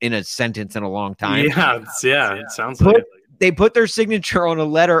parties in a sentence in a long time. Yeah, it sounds like it. They put their signature on a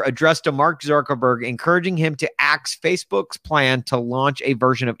letter addressed to Mark Zuckerberg, encouraging him to axe Facebook's plan to launch a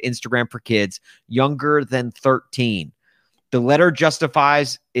version of Instagram for kids younger than 13. The letter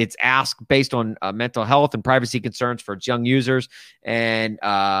justifies its ask based on mental health and privacy concerns for its young users, and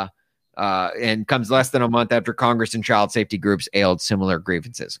comes less than a month after Congress and child safety groups ailed similar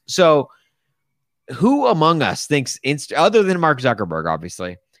grievances. So, who among us thinks, other than Mark Zuckerberg,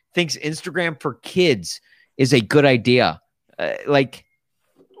 obviously, thinks Instagram for kids is a good idea? Like,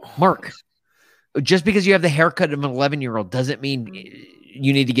 Mark, just because you have the haircut of an 11-year-old doesn't mean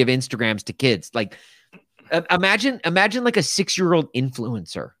you need to give Instagrams to kids. Like, imagine like a 6-year-old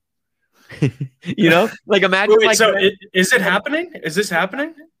influencer. Like imagine. Wait, so is it happening? Is this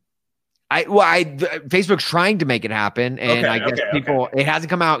happening? Facebook's trying to make it happen, and I guess it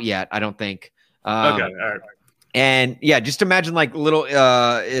hasn't come out yet. I don't think. All right. And yeah, just imagine like little like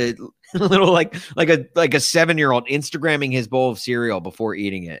a 7-year-old Instagramming his bowl of cereal before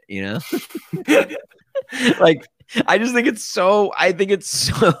eating it, Like, I think it's so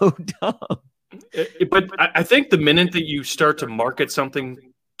dumb. But I think the minute that you start to market something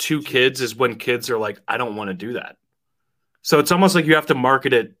to kids is when kids are like, I don't want to do that. So it's almost like you have to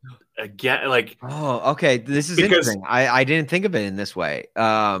market it again. Like, oh, okay. This is interesting. I didn't think of it in this way.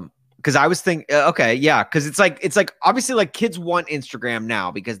 Because I was thinking, because it's like obviously like kids want Instagram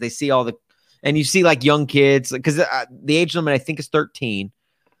now because they see and you see like young kids, because the age limit I think is 13,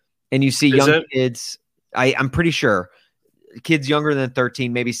 and you see young kids. I'm pretty sure kids younger than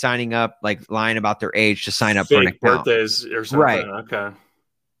 13 maybe signing up, like lying about their age to sign up for an account. Birthdays or something. Right. Okay.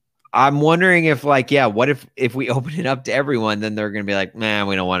 I'm wondering if what if we open it up to everyone, then they're going to be like, man,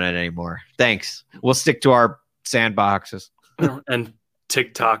 we don't want it anymore. Thanks. We'll stick to our sandboxes. And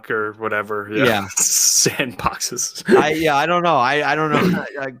TikTok or whatever. Yeah. Sandboxes. I don't know. I don't know.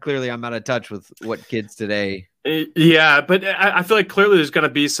 Clearly I'm out of touch with what kids today. Yeah, but I feel like clearly there's going to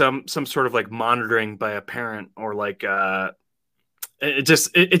be some sort of like monitoring by a parent, or like it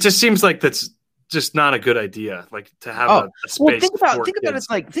just seems like that's just not a good idea. Like to have a space. Think about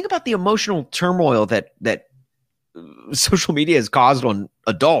it. Think about the emotional turmoil that social media has caused on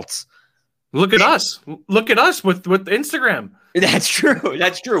adults. Look at us with Instagram. That's true.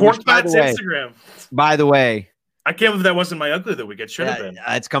 That's true. Instagram. By the way, I can't believe that wasn't my ugly of the week. It should have been.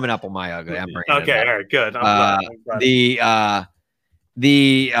 It's coming up on my ugly. I'm bringing okay. All right. Good. I'm glad.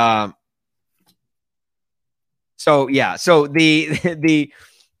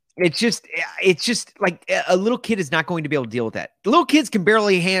 It's just like a little kid is not going to be able to deal with that. The little kids can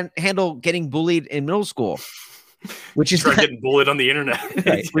barely handle getting bullied in middle school. which is getting bullied on the internet.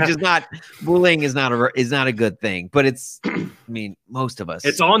 Right, which is not bullying is not a good thing, but it's I mean most of us.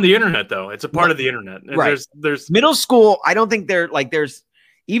 It's on the internet though. It's a part of the internet. And right. There's middle school. I don't think there's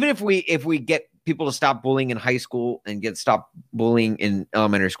even if we get people to stop bullying in high school and stop bullying in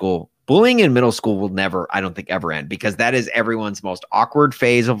elementary school, bullying in middle school will never, I don't think, ever end, because that is everyone's most awkward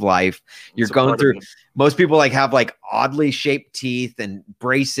phase of life. You're going through, most people have oddly shaped teeth and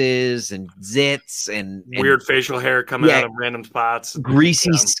braces and zits and weird facial hair coming out of random spots,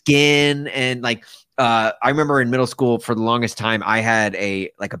 greasy skin. And I remember in middle school for the longest time, I had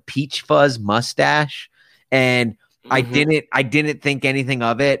a peach fuzz mustache, and I didn't think anything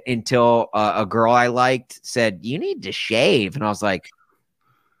of it until a girl I liked said, "You need to shave." And I was like,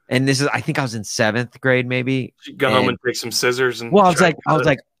 and this is, I think I was in 7th grade, maybe. You go home and take some scissors. And I was like,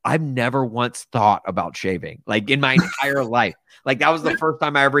 I've never once thought about shaving, in my entire life. That was the first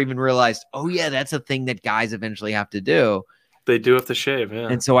time I ever even realized, oh yeah, that's a thing that guys eventually have to do. They do have to shave, yeah.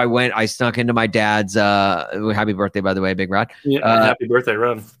 And so I snuck into my dad's, happy birthday, by the way, Big Rod. Yeah, happy birthday,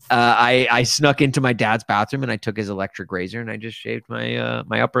 Ron. I snuck into my dad's bathroom and I took his electric razor and I just shaved my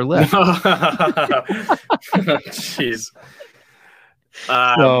upper lip. Jeez.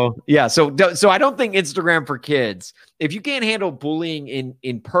 So I don't think Instagram for kids, if you can't handle bullying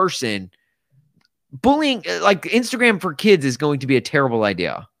in person, bullying Instagram for kids is going to be a terrible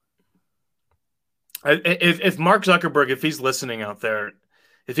idea. If Mark Zuckerberg, if he's listening out there,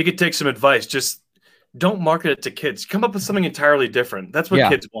 if he could take some advice, just don't market it to kids. Come up with something entirely different. That's what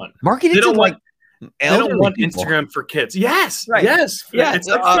kids want. Market it to they don't want Instagram for kids. Yes. Right. Yes. Yeah. It's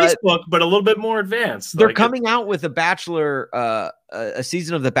like Facebook, but a little bit more advanced. They're coming out with a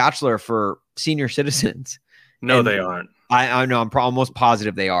season of The Bachelor for senior citizens. No, they aren't. I know. I'm almost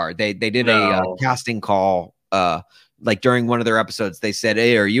positive they are. They did a casting call. During one of their episodes, they said,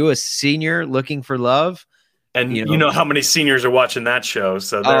 "Hey, are you a senior looking for love?" And you know how many seniors are watching that show.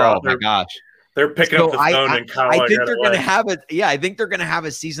 So my gosh. They're picking up the phone and calling. I think they're going to have it. Yeah, I think they're going to have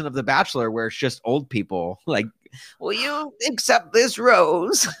a season of The Bachelor where it's just old people. Will you accept this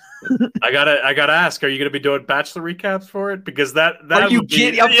rose? I gotta ask. Are you going to be doing Bachelor recaps for it? Because that are you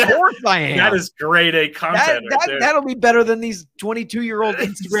kidding? Of course I am. That is grade A content. That'll be better than these 22-year-old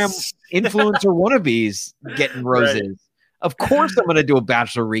Instagram influencer wannabes getting roses. Right. Of course, I'm going to do a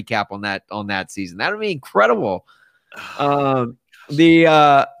Bachelor recap on that season. That'll be incredible. Here we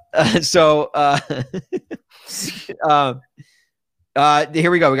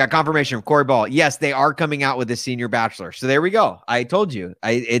go. We got confirmation from Corey Ball. Yes, they are coming out with a senior Bachelor. So there we go. I told you,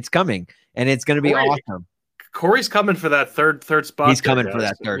 it's coming, and it's going to be awesome. Corey's coming for that third spot. He's coming for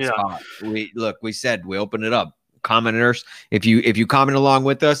that third spot. We said we opened it up. Commenters, if you comment along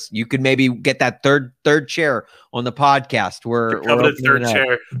with us, you could maybe get that third chair on the podcast. We're coveted third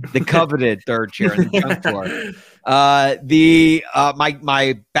chair, the coveted third chair in the junk drawer.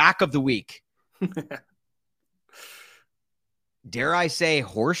 My back of the week. Dare I say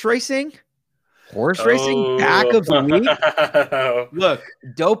horse racing? Racing back of the week. Look,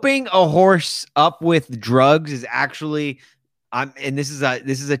 doping a horse up with drugs is actually, and this is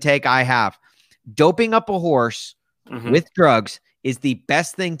a take I have. Doping up a horse with drugs is the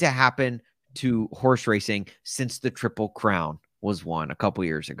best thing to happen to horse racing since the Triple Crown was won a couple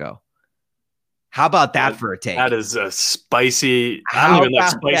years ago. How about that for a take? That is a spicy. I don't even like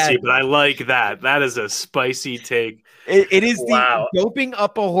spicy, but I like that. That is a spicy take. It is the doping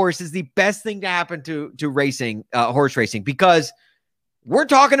up a horse is the best thing to happen to racing, horse racing, because we're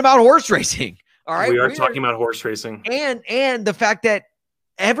talking about horse racing. All right, we are talking about horse racing, and the fact that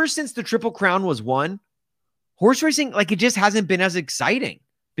ever since the Triple Crown was won, horse racing, it just hasn't been as exciting,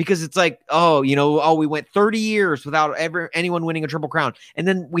 because it's we went 30 years without anyone winning a Triple Crown. And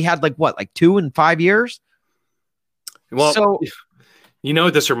then we had 2 and 5 years. Well, so,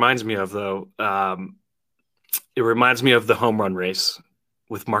 what this reminds me of, though? It reminds me of the home run race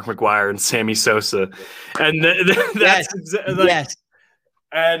with Mark McGwire and Sammy Sosa. And that's yes.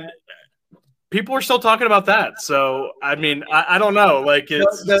 And people are still talking about that. So, I mean, I don't know.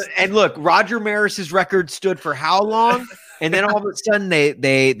 And look, Roger Maris's record stood for how long? And then all of a sudden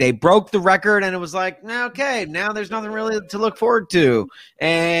they broke the record, and it was okay, now there's nothing really to look forward to.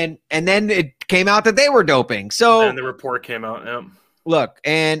 And then it came out that they were doping. So and the report came out. Yeah. Look,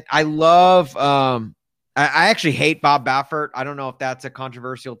 and I love I actually hate Bob Baffert. I don't know if that's a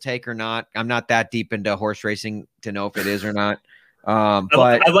controversial take or not. I'm not that deep into horse racing to know if it is or not.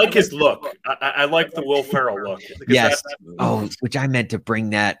 But I like his look. I like the Will Ferrell look. Yes. Which I meant to bring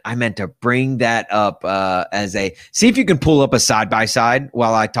that. Up as a, see if you can pull up a side by side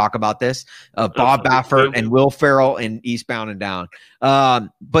while I talk about this. Bob Baffert and Will Ferrell in Eastbound and Down.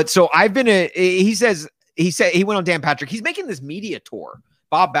 But so he says he said he went on Dan Patrick. He's making this media tour.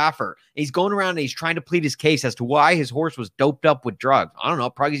 Bob Baffert. He's going around and he's trying to plead his case as to why his horse was doped up with drugs. I don't know.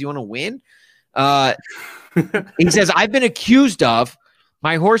 Probably because you want to win. He says, I've been accused of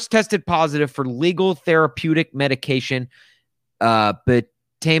my horse tested positive for legal therapeutic medication,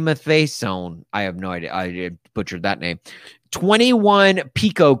 betamethasone. I have no idea. I butchered that name. 21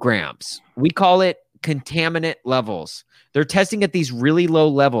 picograms. We call it contaminant levels. They're testing at these really low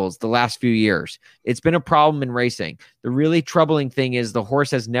levels the last few years. It's been a problem in racing. The really troubling thing is the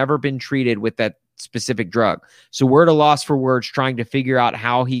horse has never been treated with that specific drug. So we're at a loss for words trying to figure out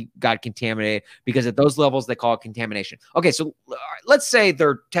how he got contaminated, because at those levels, they call it contamination. Okay, so let's say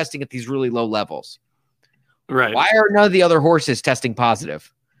they're testing at these really low levels. Right. Why are none of the other horses testing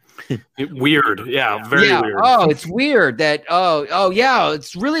positive? Weird. Yeah, very weird. Oh, it's weird that, yeah,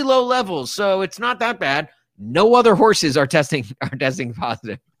 it's really low levels, so it's not that bad. No other horses are testing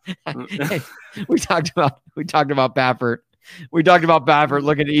positive. We talked about Baffert. We talked about Baffert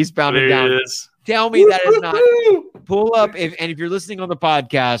looking at eastbound and down. Tell me that is not. Pull up if you're listening on the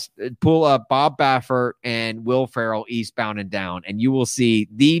podcast, pull up Bob Baffert and Will Ferrell eastbound and down, and you will see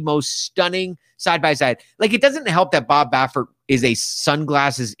the most stunning side by side. Like, it doesn't help that Bob Baffert is a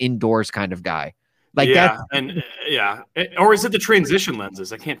sunglasses indoors kind of guy. Like or is it the transition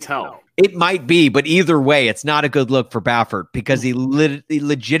lenses? I can't tell. It might be, but either way, it's not a good look for Baffert, because he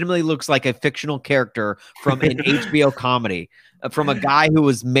legitimately looks like a fictional character from an HBO comedy, from a guy who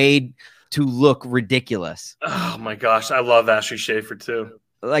was made to look ridiculous. Oh my gosh, I love Ashley Schaefer too.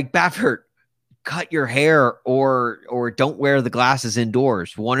 Like, Baffert, cut your hair or don't wear the glasses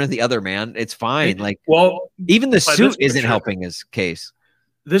indoors. One or the other, man. It's fine. Like, well, even the suit isn't helping his case.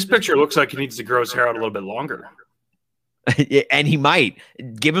 This picture looks like he needs to grow his hair out a little bit longer. And he might.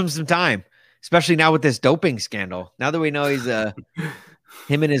 Give him some time, especially now with this doping scandal. Now that we know he's him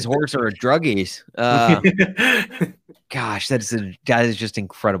and his horse are druggies. Gosh, that is just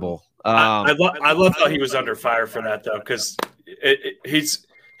incredible. I love how he was under fire for that, though, because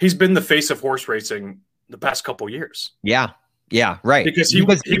he's been the face of horse racing the past couple years. Yeah, right. Because he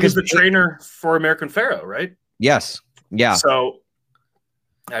was the trainer for American Pharoah, right? Yes. Yeah. So,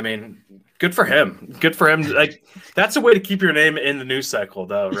 I mean, good for him. Good for him. Like, that's a way to keep your name in the news cycle,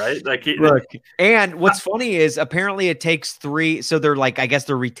 though, right? Like, look. And what's funny is apparently it takes 3. So they're like, I guess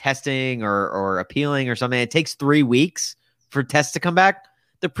they're retesting or appealing or something. It takes 3 weeks for tests to come back.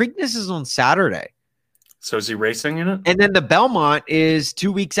 The Preakness is on Saturday. So is he racing in it? And then the Belmont is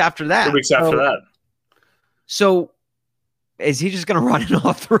 2 weeks after that. 2 weeks after that. So is he just going to run in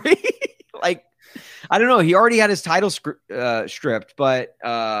all 3? Like, I don't know. He already had his title stripped, but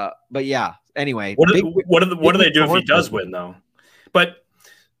yeah. Anyway, what do they do if he does win, though? But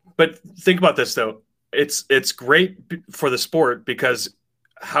think about this, though. It's great for the sport, because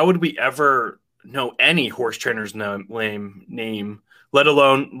how would we ever know any horse trainer's name, let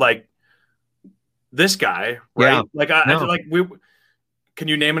alone like this guy, right? Yeah. Can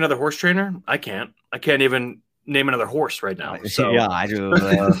you name another horse trainer? I can't. I can't even name another horse right now. So. Yeah, I do.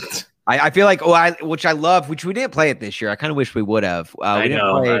 I feel like, which I love, which we didn't play it this year. I kind of wish we would have. I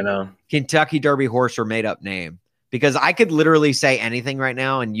know. Kentucky Derby horse or made up name, because I could literally say anything right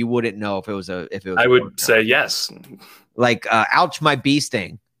now and you wouldn't know if it was. I would say yes. Like, ouch, my bee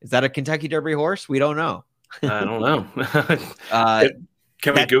sting. Is that a Kentucky Derby horse? We don't know. I don't know.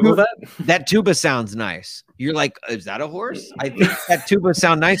 Can we Google that? That tuba sounds nice. You're like, is that a horse? I think that tuba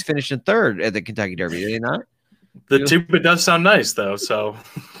sound nice. Finishing 3rd at the Kentucky Derby. Did he not? The tuba does sound nice, though. So.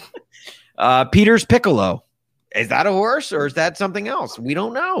 Peter's Piccolo. Is that a horse or is that something else? We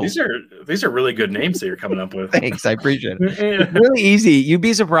don't know. These are really good names that you're coming up with. Thanks, I appreciate it. It's really easy. You'd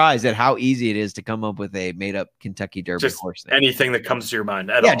be surprised at how easy it is to come up with a made-up Kentucky Derby horse name. Anything that comes to your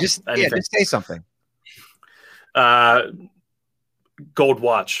mind at all. Just say something. Gold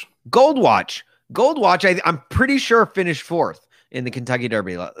Watch. I'm pretty sure finished 4th in the Kentucky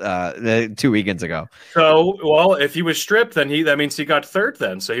Derby 2 weekends ago. So, well, if he was stripped, then that means he got 3rd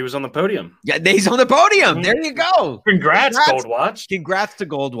then. So he was on the podium. Yeah, he's on the podium. There you go. Congrats, Gold Watch. Congrats to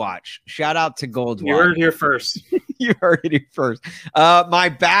Gold Watch. Shout out to Gold Watch. You heard it here first. You heard it here first.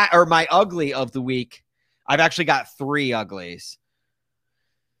 My ugly of the week. I've actually got 3 uglies.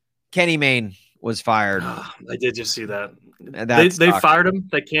 Kenny Mayne was fired. I did just see that. They fired him.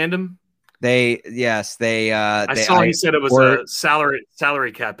 They canned him. I saw he said it was a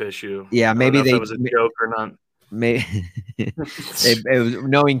salary cap issue. Yeah, maybe it was a joke or not. Maybe it was,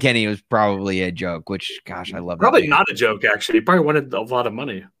 knowing Kenny, it was probably a joke. Which, gosh, I love that. Probably not a joke. Actually, he probably wanted a lot of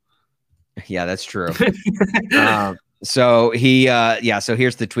money. Yeah, that's true. So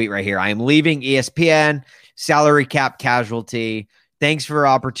here's the tweet right here. I am leaving ESPN. Salary cap casualty. Thanks for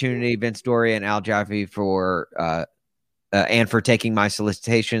opportunity, Vince Doria and Al Jaffe for and for taking my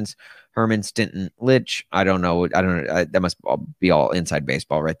solicitations. Herman Stinton Litch. I don't know. That must be all inside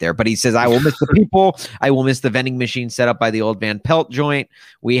baseball right there. But he says, I will miss the people. I will miss the vending machine set up by the old Van Pelt joint.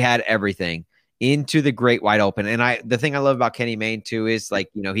 We had everything into the great wide open. And the thing I love about Kenny Mayne too is like,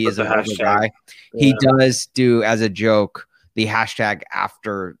 he is an older guy. Yeah. He does do as a joke the hashtag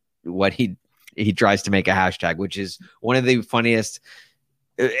after what he tries to make a hashtag, which is one of the funniest.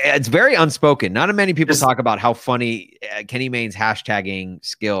 It's very unspoken. Not many people talk about how funny Kenny Mayne's hashtagging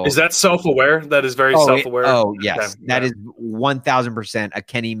skill. Is that self-aware? That is very self-aware. Yes. Okay. That is 1,000% a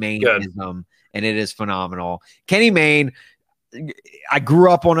Kenny Mayneism, and it is phenomenal. Kenny Mayne, I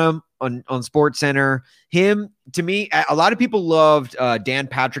grew up on him on Sports Center. Him, to me, a lot of people loved Dan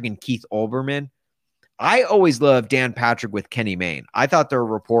Patrick and Keith Olbermann. I always loved Dan Patrick with Kenny Mayne. I thought their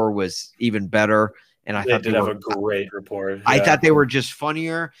rapport was even better. And I thought they have a great rapport. Yeah. I thought they were just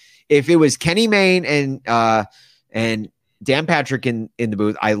funnier. If it was Kenny Mayne and Dan Patrick in the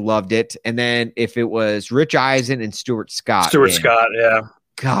booth, I loved it. And then if it was Rich Eisen and Stuart Scott. Yeah.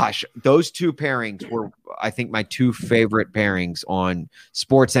 Gosh, those two pairings were, I think, my two favorite pairings on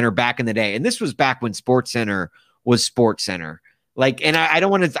Sports Center back in the day. And this was back when Sports Center was Sports Center. Like, and I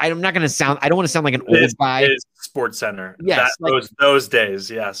don't want to. I'm not going to sound. I don't want to sound like an old guy. It is Sports Center. Yes, those days.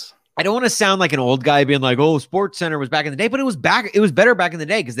 Yes. I don't want to sound like an old guy being like, "Oh, Sports Center was back in the day," but it was back. It was better back in the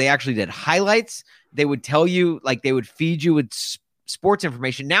day because they actually did highlights. They would tell you, like, they would feed you with sports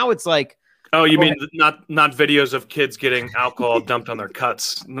information. Now it's like, oh, you mean not videos of kids getting alcohol dumped on their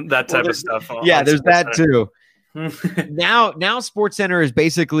cuts, that type of stuff. Yeah, there's that too. now Sports Center is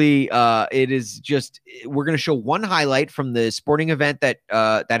basically it is just, we're going to show one highlight from the sporting event that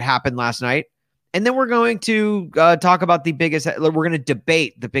happened last night, and then we're going to talk about the biggest. We're going to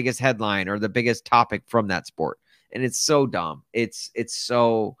debate the biggest headline or the biggest topic from that sport, and it's so dumb. It's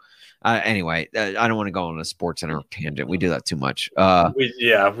so. Anyway, I don't want to go on a Sports Center tangent. We do that too much.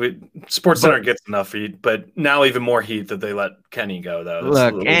 Sports Center gets enough heat, but now even more heat that they let Kenny go. Though.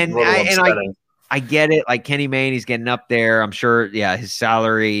 That's I get it. Like Kenny Mayne, he's getting up there. I'm sure. Yeah, his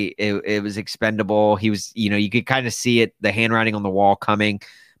salary it was expendable. He was, you could kind of see it, the handwriting on the wall coming.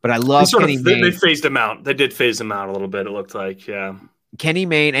 But I love Kenny Mayne. They phased him out. They did phase him out a little bit. It looked like, yeah. Kenny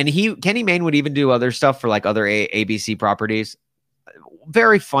Mayne, and Kenny Mayne would even do other stuff for like other ABC properties.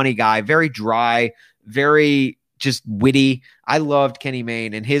 Very funny guy, very dry, very just witty. I loved Kenny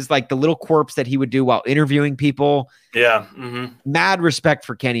Mayne and his, like, the little quirks that he would do while interviewing people. Yeah. Mad respect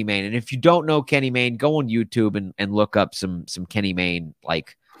for Kenny Mayne. And if you don't know Kenny Mayne, go on YouTube and look up some Kenny Mayne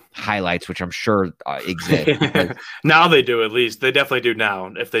like highlights, which I'm sure exist. Now they do, at least. They definitely do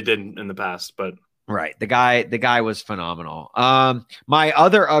now, if they didn't in the past. But right. The guy was phenomenal. My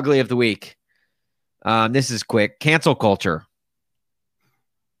other ugly of the week. This is quick. Cancel culture.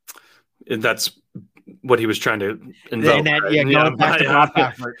 And that's what he was trying to invoke. Going back to Bob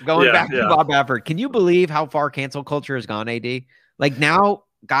Baffert. Bob Baffert. Can you believe how far cancel culture has gone, AD? Like, now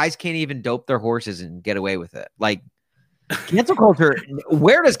guys can't even dope their horses and get away with it. Like, cancel culture,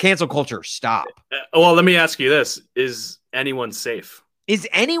 where does cancel culture stop? Well, let me ask you this. Is anyone safe? Is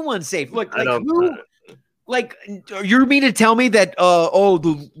anyone safe? Look, like, you mean to tell me that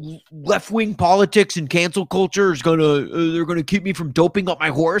the left-wing politics and cancel culture is they're gonna keep me from doping up my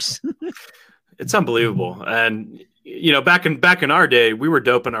horse? It's unbelievable. And back in our day, we were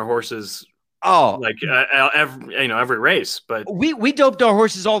doping our horses. Oh, like every race. But we doped our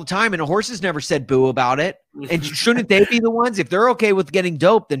horses all the time, and the horses never said boo about it. And shouldn't they be the ones, if they're okay with getting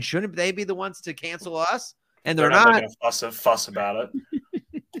doped, then shouldn't they be the ones to cancel us? And they're not making a fuss about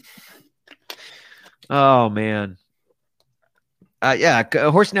it. Oh man.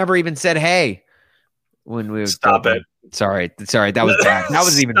 A horse never even said hey when we stop it. Sorry, that was bad. That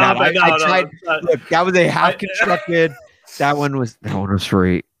was even bad. I tried. Look, that was a half constructed. That one was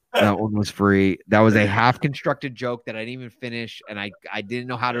free. That one was free. That was a half constructed joke that I didn't even finish, and I didn't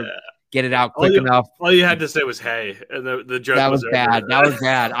know how to get it out quick enough. All you had to say was hey, and the joke was bad. That was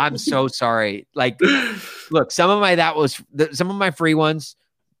bad. I'm so sorry. Like, look, some of my free ones,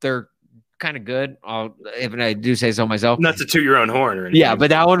 they're kind of good. If I do say so myself. Not to toot your own horn or anything. Yeah,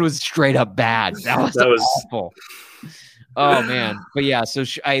 but that one was straight up bad. That was awful. Oh man. But yeah, so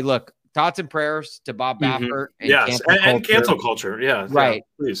look, thoughts and prayers to Bob Baffert and cancel culture. Yeah. Right.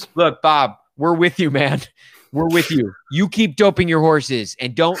 Yeah, please. Look, Bob, we're with you, man. We're with you. You keep doping your horses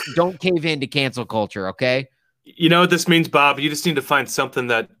and don't cave in to cancel culture, okay? You know what this means, Bob? You just need to find something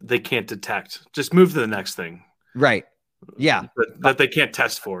that they can't detect. Just move to the next thing. Right. Yeah. That they can't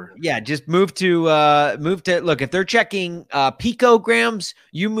test for. Yeah, just move to look, if they're checking picograms,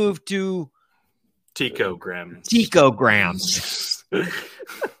 you move to Ticograms. Ticograms.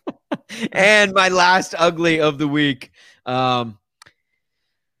 And my last ugly of the week, Cork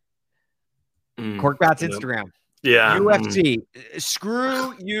Bat's Instagram. Yeah. UFC.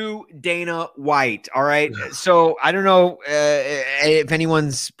 Screw you, Dana White. All right. So I don't know if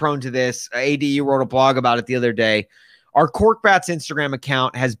anyone's prone to this. AD, you wrote a blog about it the other day. Our Cork Bat's Instagram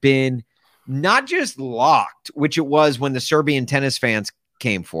account has been not just locked, which it was when the Serbian tennis fans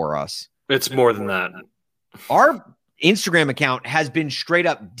came for us. It's more than that. Our Instagram account has been straight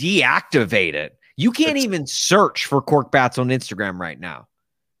up deactivated. You can't even search for Cork Bats on Instagram right now.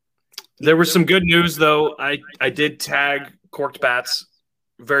 There was some good news, though. I did tag Corked Bats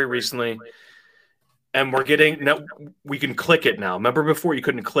very recently, and we can click it now. Remember before you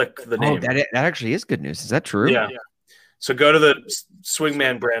couldn't click the name? Oh, that actually is good news. Is that true? Yeah. So go to the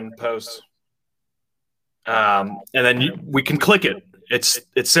Swingman brand post, and then we can click it.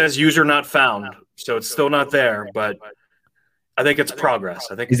 It says user not found, so it's still not there, but I think it's progress.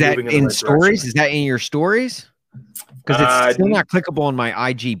 I think is that in stories? Is that in your stories? Because it's still not clickable in my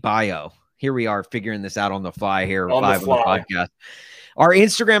IG bio. Here we are figuring this out on the fly here live on the podcast. Our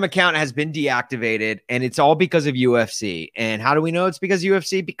Instagram account has been deactivated, and it's all because of UFC. And how do we know it's because of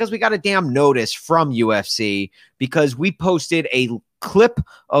UFC? Because we got a damn notice from UFC because we posted a clip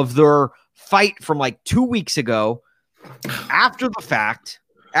of their fight from like 2 weeks ago after the fact,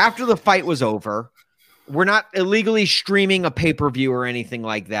 after the fight was over. We're not illegally streaming a pay-per-view or anything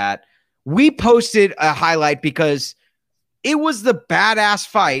like that. We posted a highlight because it was the badass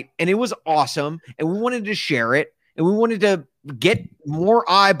fight and it was awesome. And we wanted to share it and we wanted to get more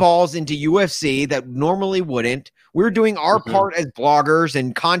eyeballs into UFC that normally wouldn't. We were doing our part as bloggers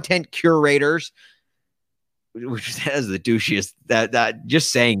and content curators, which is the douchiest that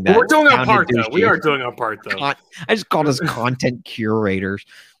just saying that. We're doing our part though. We are doing our part though. I just called us content curators.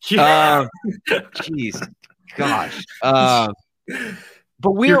 Jeez, gosh.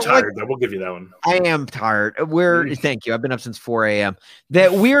 But you're tired, though. We'll give you that one. I am tired. Thank you. I've been up since 4 a.m.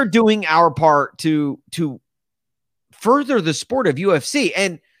 That we're doing our part to further the sport of UFC.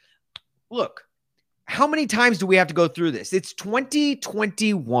 And look, how many times do we have to go through this? It's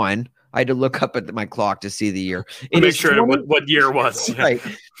 2021. I had to look up at my clock to see the year. Make sure what year it was. Yeah. Right.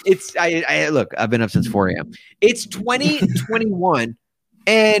 It's look, I've been up since 4 a.m. It's 2021,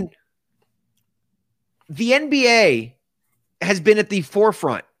 and the NBA has been at the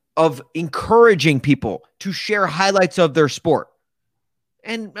forefront of encouraging people to share highlights of their sport.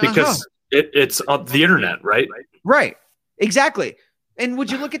 And because it's on the internet, right? Right. Exactly. And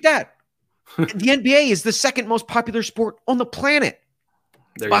would you look at that? The NBA is the second most popular sport on the planet,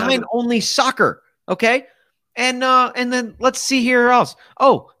 behind only soccer. Okay. And then let's see here else.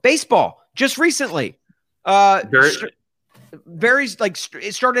 Oh, baseball just recently. It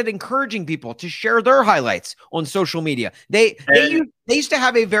started encouraging people to share their highlights on social media. They used to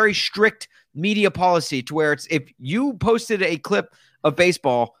have a very strict media policy to where it's if you posted a clip of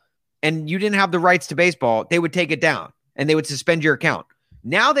baseball and you didn't have the rights to baseball, they would take it down and they would suspend your account.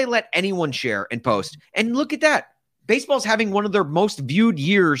 Now they let anyone share and post. And look at that. Baseball's having one of their most viewed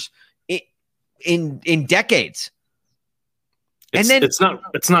years in decades. It's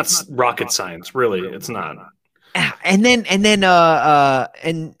not rocket science, really. It's not. And then there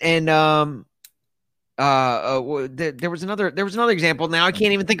was another example. Now I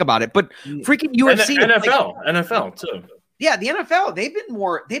can't even think about it. But freaking UFC, NFL too. Yeah, the NFL, they've been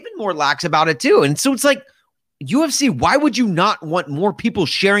more lax about it too. And so it's like UFC, why would you not want more people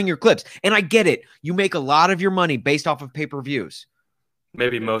sharing your clips? And I get it. You make a lot of your money based off of pay-per-views.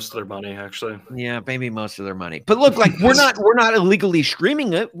 Maybe most of their money, actually. Yeah, maybe most of their money. But look, like we're not illegally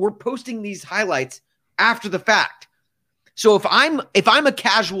streaming it. We're posting these highlights after the fact. So if I'm a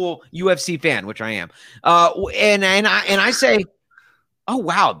casual UFC fan, which I am, and I say, oh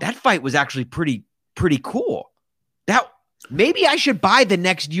wow, that fight was actually pretty cool. That maybe I should buy the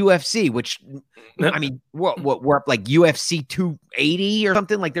next UFC, which I mean, we're up like UFC 280 or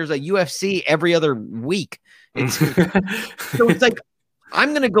something. Like there's a UFC every other week. So it's like I'm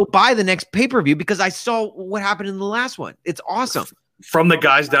going to go buy the next pay-per-view because I saw what happened in the last one. It's awesome. From the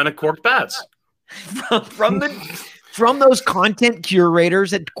guys down at Cork Bats. From those content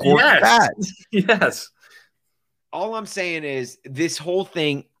curators at Cork Bats. Yes. All I'm saying is this whole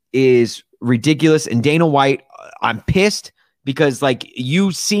thing is ridiculous. And Dana White, I'm pissed because like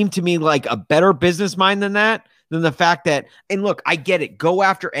you seem to me like a better business mind than the fact that, and look, I get it. Go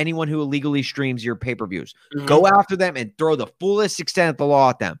after anyone who illegally streams your pay-per-views. Mm-hmm. Go after them and throw the fullest extent of the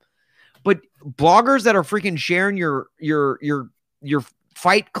law at them. But bloggers that are freaking sharing your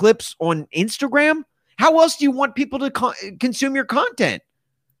fight clips on Instagram, how else do you want people to consume your content?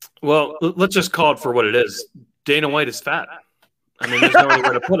 Well, let's just call it for what it is. Dana White is fat. I mean, there's no other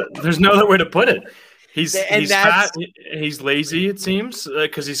way to put it. There's no other way to put it. He's fat. He's lazy. It seems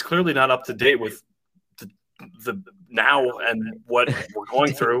because he's clearly not up to date with the now and what we're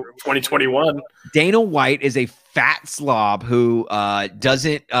going through 2021. Dana White is a fat slob who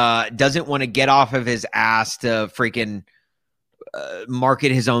doesn't want to get off of his ass to freaking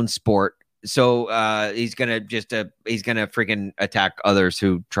market his own sport. So he's gonna freaking attack others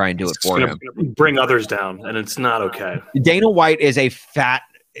who try and do it for him. Bring others down, and it's not okay. Dana White is a fat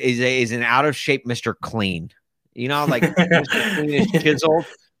is an out of shape Mr. Clean. You know, like Mr. Clean is chiseled.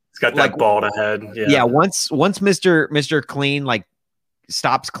 He's got that bald head. Yeah. Once Mr. Clean like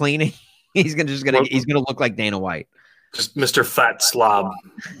stops cleaning, he's gonna look like Dana White. Just Mr. Fat Slob.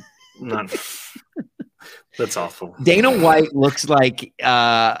 Not. That's awful. Dana White looks like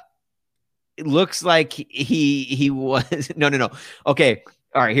he was no. Okay.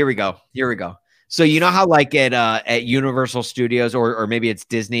 All right, here we go. So you know how like at Universal Studios or maybe it's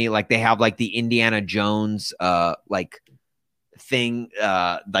Disney, like they have like the Indiana Jones like thing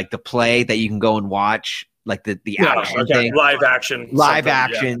like the play that you can go and watch, like the action thing. Live action.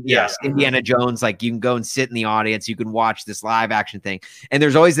 Yes. Indiana Jones, like you can go and sit in the audience, you can watch this live action thing. And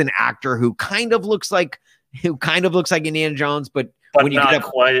there's always an actor who kind of looks like Indiana Jones, but when you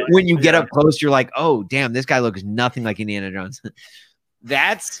get up close, you're like, oh damn, this guy looks nothing like Indiana Jones.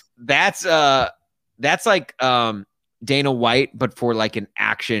 that's like Dana White, but for like an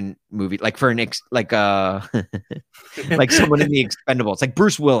action movie, like for like someone in the Expendables, like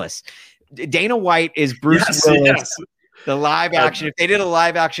Bruce Willis. Dana White is Bruce Willis. Yes. The live action. If they did a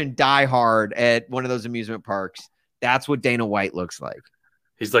live action Die Hard at one of those amusement parks, that's what Dana White looks like.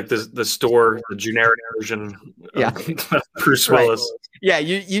 He's like the generic version of Bruce Willis. Right. Yeah,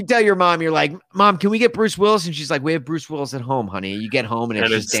 you tell your mom, you're like, Mom, can we get Bruce Willis? And she's like, we have Bruce Willis at home, honey. You get home and it's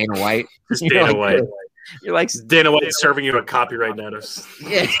just Dana White. It's Dana White. You're like Dana White serving you a copyright notice.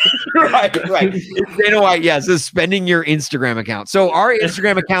 Yeah, right. It's Dana White, suspending your Instagram account. So our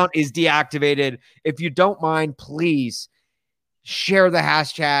Instagram account is deactivated. If you don't mind, please share the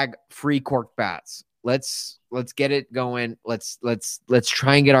hashtag #FreeCorkBats. Let's get it going. Let's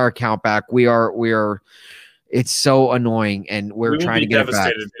try and get our account back. We are. It's so annoying, and we're trying to get it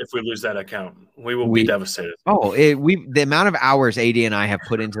back. If we lose that account, we will be devastated. Oh, the amount of hours AD and I have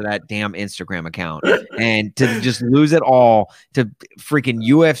put into that damn Instagram account, and to just lose it all to freaking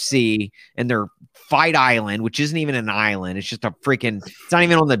UFC and their Fight Island, which isn't even an island. It's just a freaking. It's not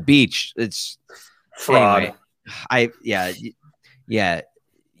even on the beach. It's fraud. Anyway,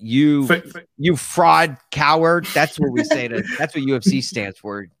 You fraud coward. That's what we say to. That's what UFC stands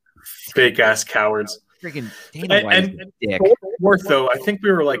for. Fake ass cowards. Freaking Dana White is a dick. Worth though, I think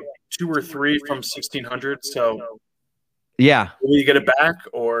we were like 2 or 3 from 1600. So yeah, will you get it back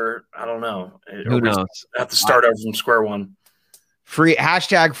or I don't know. Who knows? Have to start over from square one.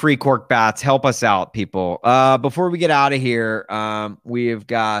 #FreeCorkBats. Help us out, people. Before we get out of here, we've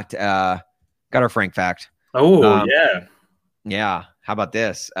got our Frank fact. Oh yeah. How about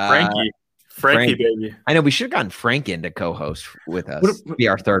this? Frankie, baby. I know we should have gotten Frank in to co-host with us. Be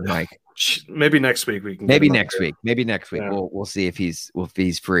our third mic. Maybe next week we can. Maybe next week. Yeah. We'll see if he's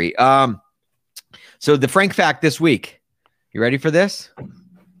free. So the Frank fact this week. You ready for this?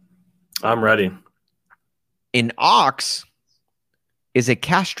 I'm ready. An ox is a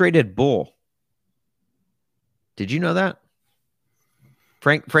castrated bull. Did you know that?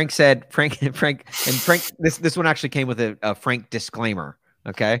 Frank said Frank. This one actually came with a Frank disclaimer.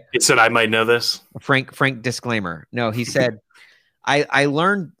 Okay. It said I might know this. Frank disclaimer. No, he said I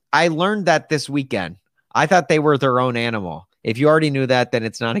learned that this weekend. I thought they were their own animal. If you already knew that, then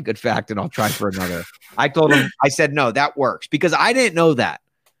it's not a good fact, and I'll try for another. I told him. I said no, that works because I didn't know that.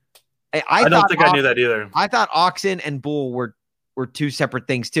 I don't think I knew that either. I thought oxen and bull were two separate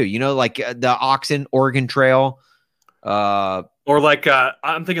things too. You know, like the oxen Oregon Trail. Or like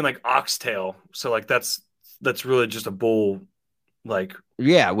I'm thinking like oxtail. So like that's really just a bull, like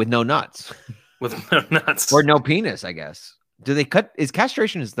with no nuts, or no penis. I guess. Do they cut? Is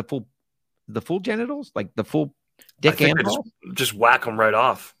castration is the full genitals, like the full dick and balls? Just whack them right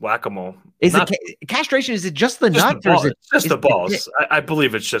off. Whack them all. Is castration? Is it just the nuts? Or is it just the balls? I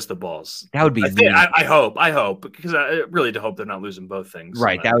believe it's just the balls. That would be. I hope because I really hope they're not losing both things.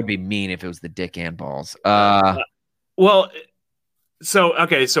 Right. That would be mean if it was the dick and balls. Well. So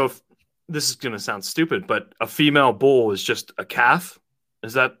if this is going to sound stupid, but a female bull is just a calf?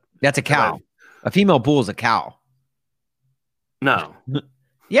 That's a cow. A female bull is a cow. No.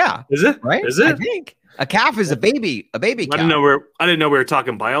 Yeah. Is it? Right? Is it? I think. A calf is a baby cow. I didn't know we were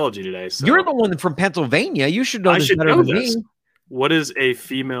talking biology today. So. You're the one from Pennsylvania. You should know this better than me. What is a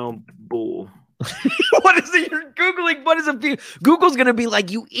female bull? What is it? You're Googling. What is a Google's going to be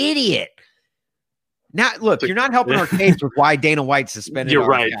like, you idiot. Now, look, you're not helping our case with why Dana White suspended. You're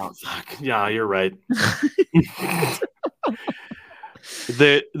right. Yeah, you're right.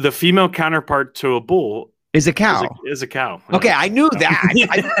 The female counterpart to a bull is a cow. Is a cow. Okay, I knew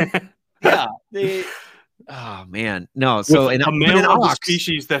that. Yeah. Oh man, no. So a male of the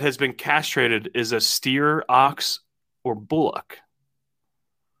species that has been castrated is a steer, ox, or bullock.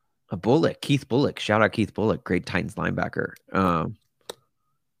 A bullock, Keith Bullock. Shout out Keith Bullock, great Titans linebacker.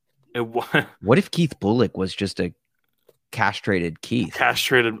 What if Keith Bullock was just a castrated Keith?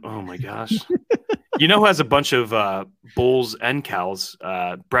 Castrated. Oh my gosh. You know who has a bunch of bulls and cows?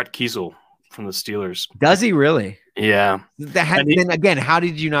 Brett Kiesel from the Steelers. Does he really? Yeah. Then again, how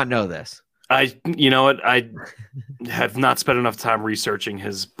did you not know this? You know what? I have not spent enough time researching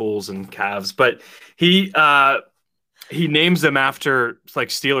his bulls and calves, but he names them after like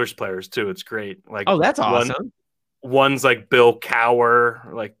Steelers players too. It's great. Like, oh, that's awesome. One's like Bill Cower,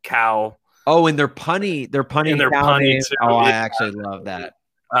 like cow. Oh, and they're punny. They're punny. And they're punny too. Oh, I actually love that.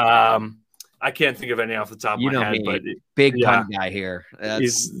 I can't think of any off the top of my head, but big pun guy here.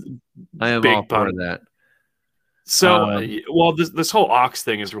 I am all part of that. So, this whole ox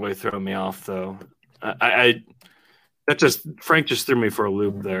thing is really throwing me off, though. Frank just threw me for a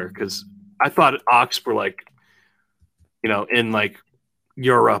loop there because I thought ox were like, in like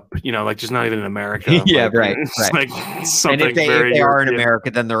Europe, like just not even in America. Yeah, like, right. Like something and if they are in America,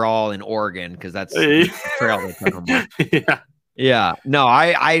 then they're all in Oregon because that's the trail they took them on. Yeah. Yeah, no,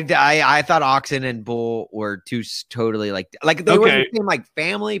 I thought oxen and bull were two totally like they were the same like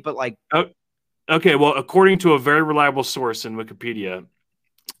family, but like. Okay, well, according to a very reliable source in Wikipedia,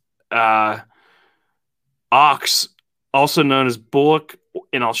 ox, also known as bullock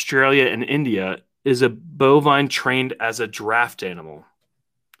in Australia and India, is a bovine trained as a draft animal.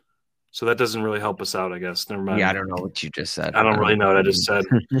 So that doesn't really help us out, I guess. Never mind. Yeah, I don't know what you just said. I don't really know what I just said.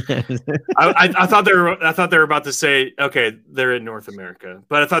 I thought they were about to say, okay, they're in North America,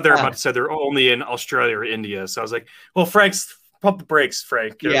 but I thought they were about to say they're only in Australia or India. So I was like, well, pump the brakes,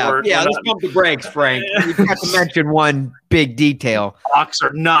 Frank. Let's pump the brakes, Frank. You have to mention one big detail. Ox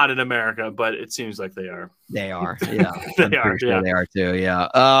are not in America, but it seems like they are. They are. Yeah. They are. Sure they are too. Yeah.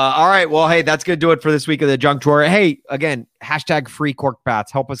 All right. Well, hey, that's going to do it for this week of the Junk Drawer. Hey, again, hashtag free cork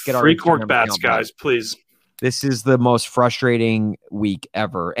bats. Help us get our free cork bats, guys, please. This is the most frustrating week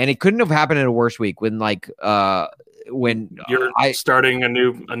ever. And it couldn't have happened in a worse week when you're starting a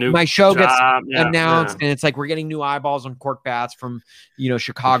new my show job. Gets announced and it's like we're getting new eyeballs on cork bats from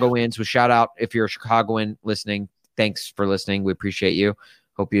Chicagoans. So shout out if you're a Chicagoan listening, thanks for listening, we appreciate you,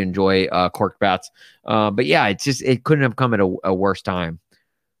 hope you enjoy cork bats, but yeah, it couldn't have come at a worse time.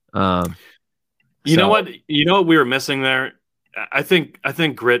 You know what we were missing there? I think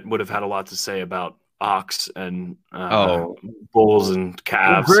Grit would have had a lot to say about ox and bulls and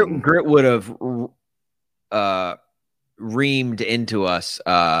calves. Grit would have reamed into us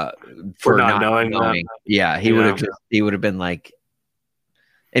for not knowing. That. Yeah, he would have been like.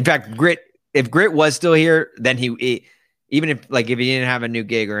 In fact, if Grit was still here, then he even if he didn't have a new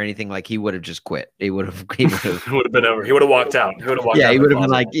gig or anything, like he would have just quit. He would have been over. He would have walked out. He would have been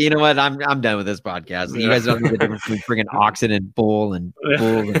like, you know what, I'm done with this podcast. You guys don't know the difference between freaking oxen and bull and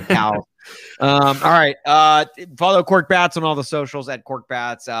cow. All right. Follow Cork Bats on all the socials at Cork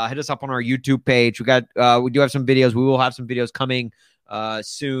Bats. Hit us up on our YouTube page. We do have some videos. We will have some videos coming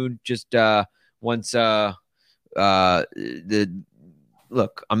soon. Just once I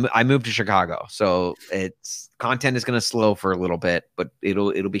moved to Chicago, so content is going to slow for a little bit, but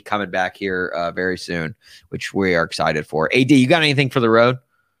it'll be coming back here very soon, which we are excited for. AD, you got anything for the road?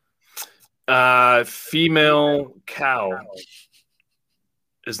 Female cow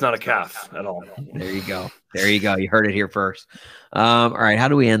is not a calf at all. There you go. You heard it here first. All right. How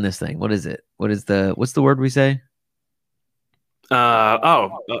do we end this thing? What is it? What's the word we say?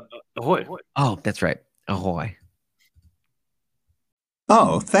 Ahoy. Oh, that's right. Ahoy.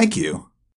 Oh, thank you.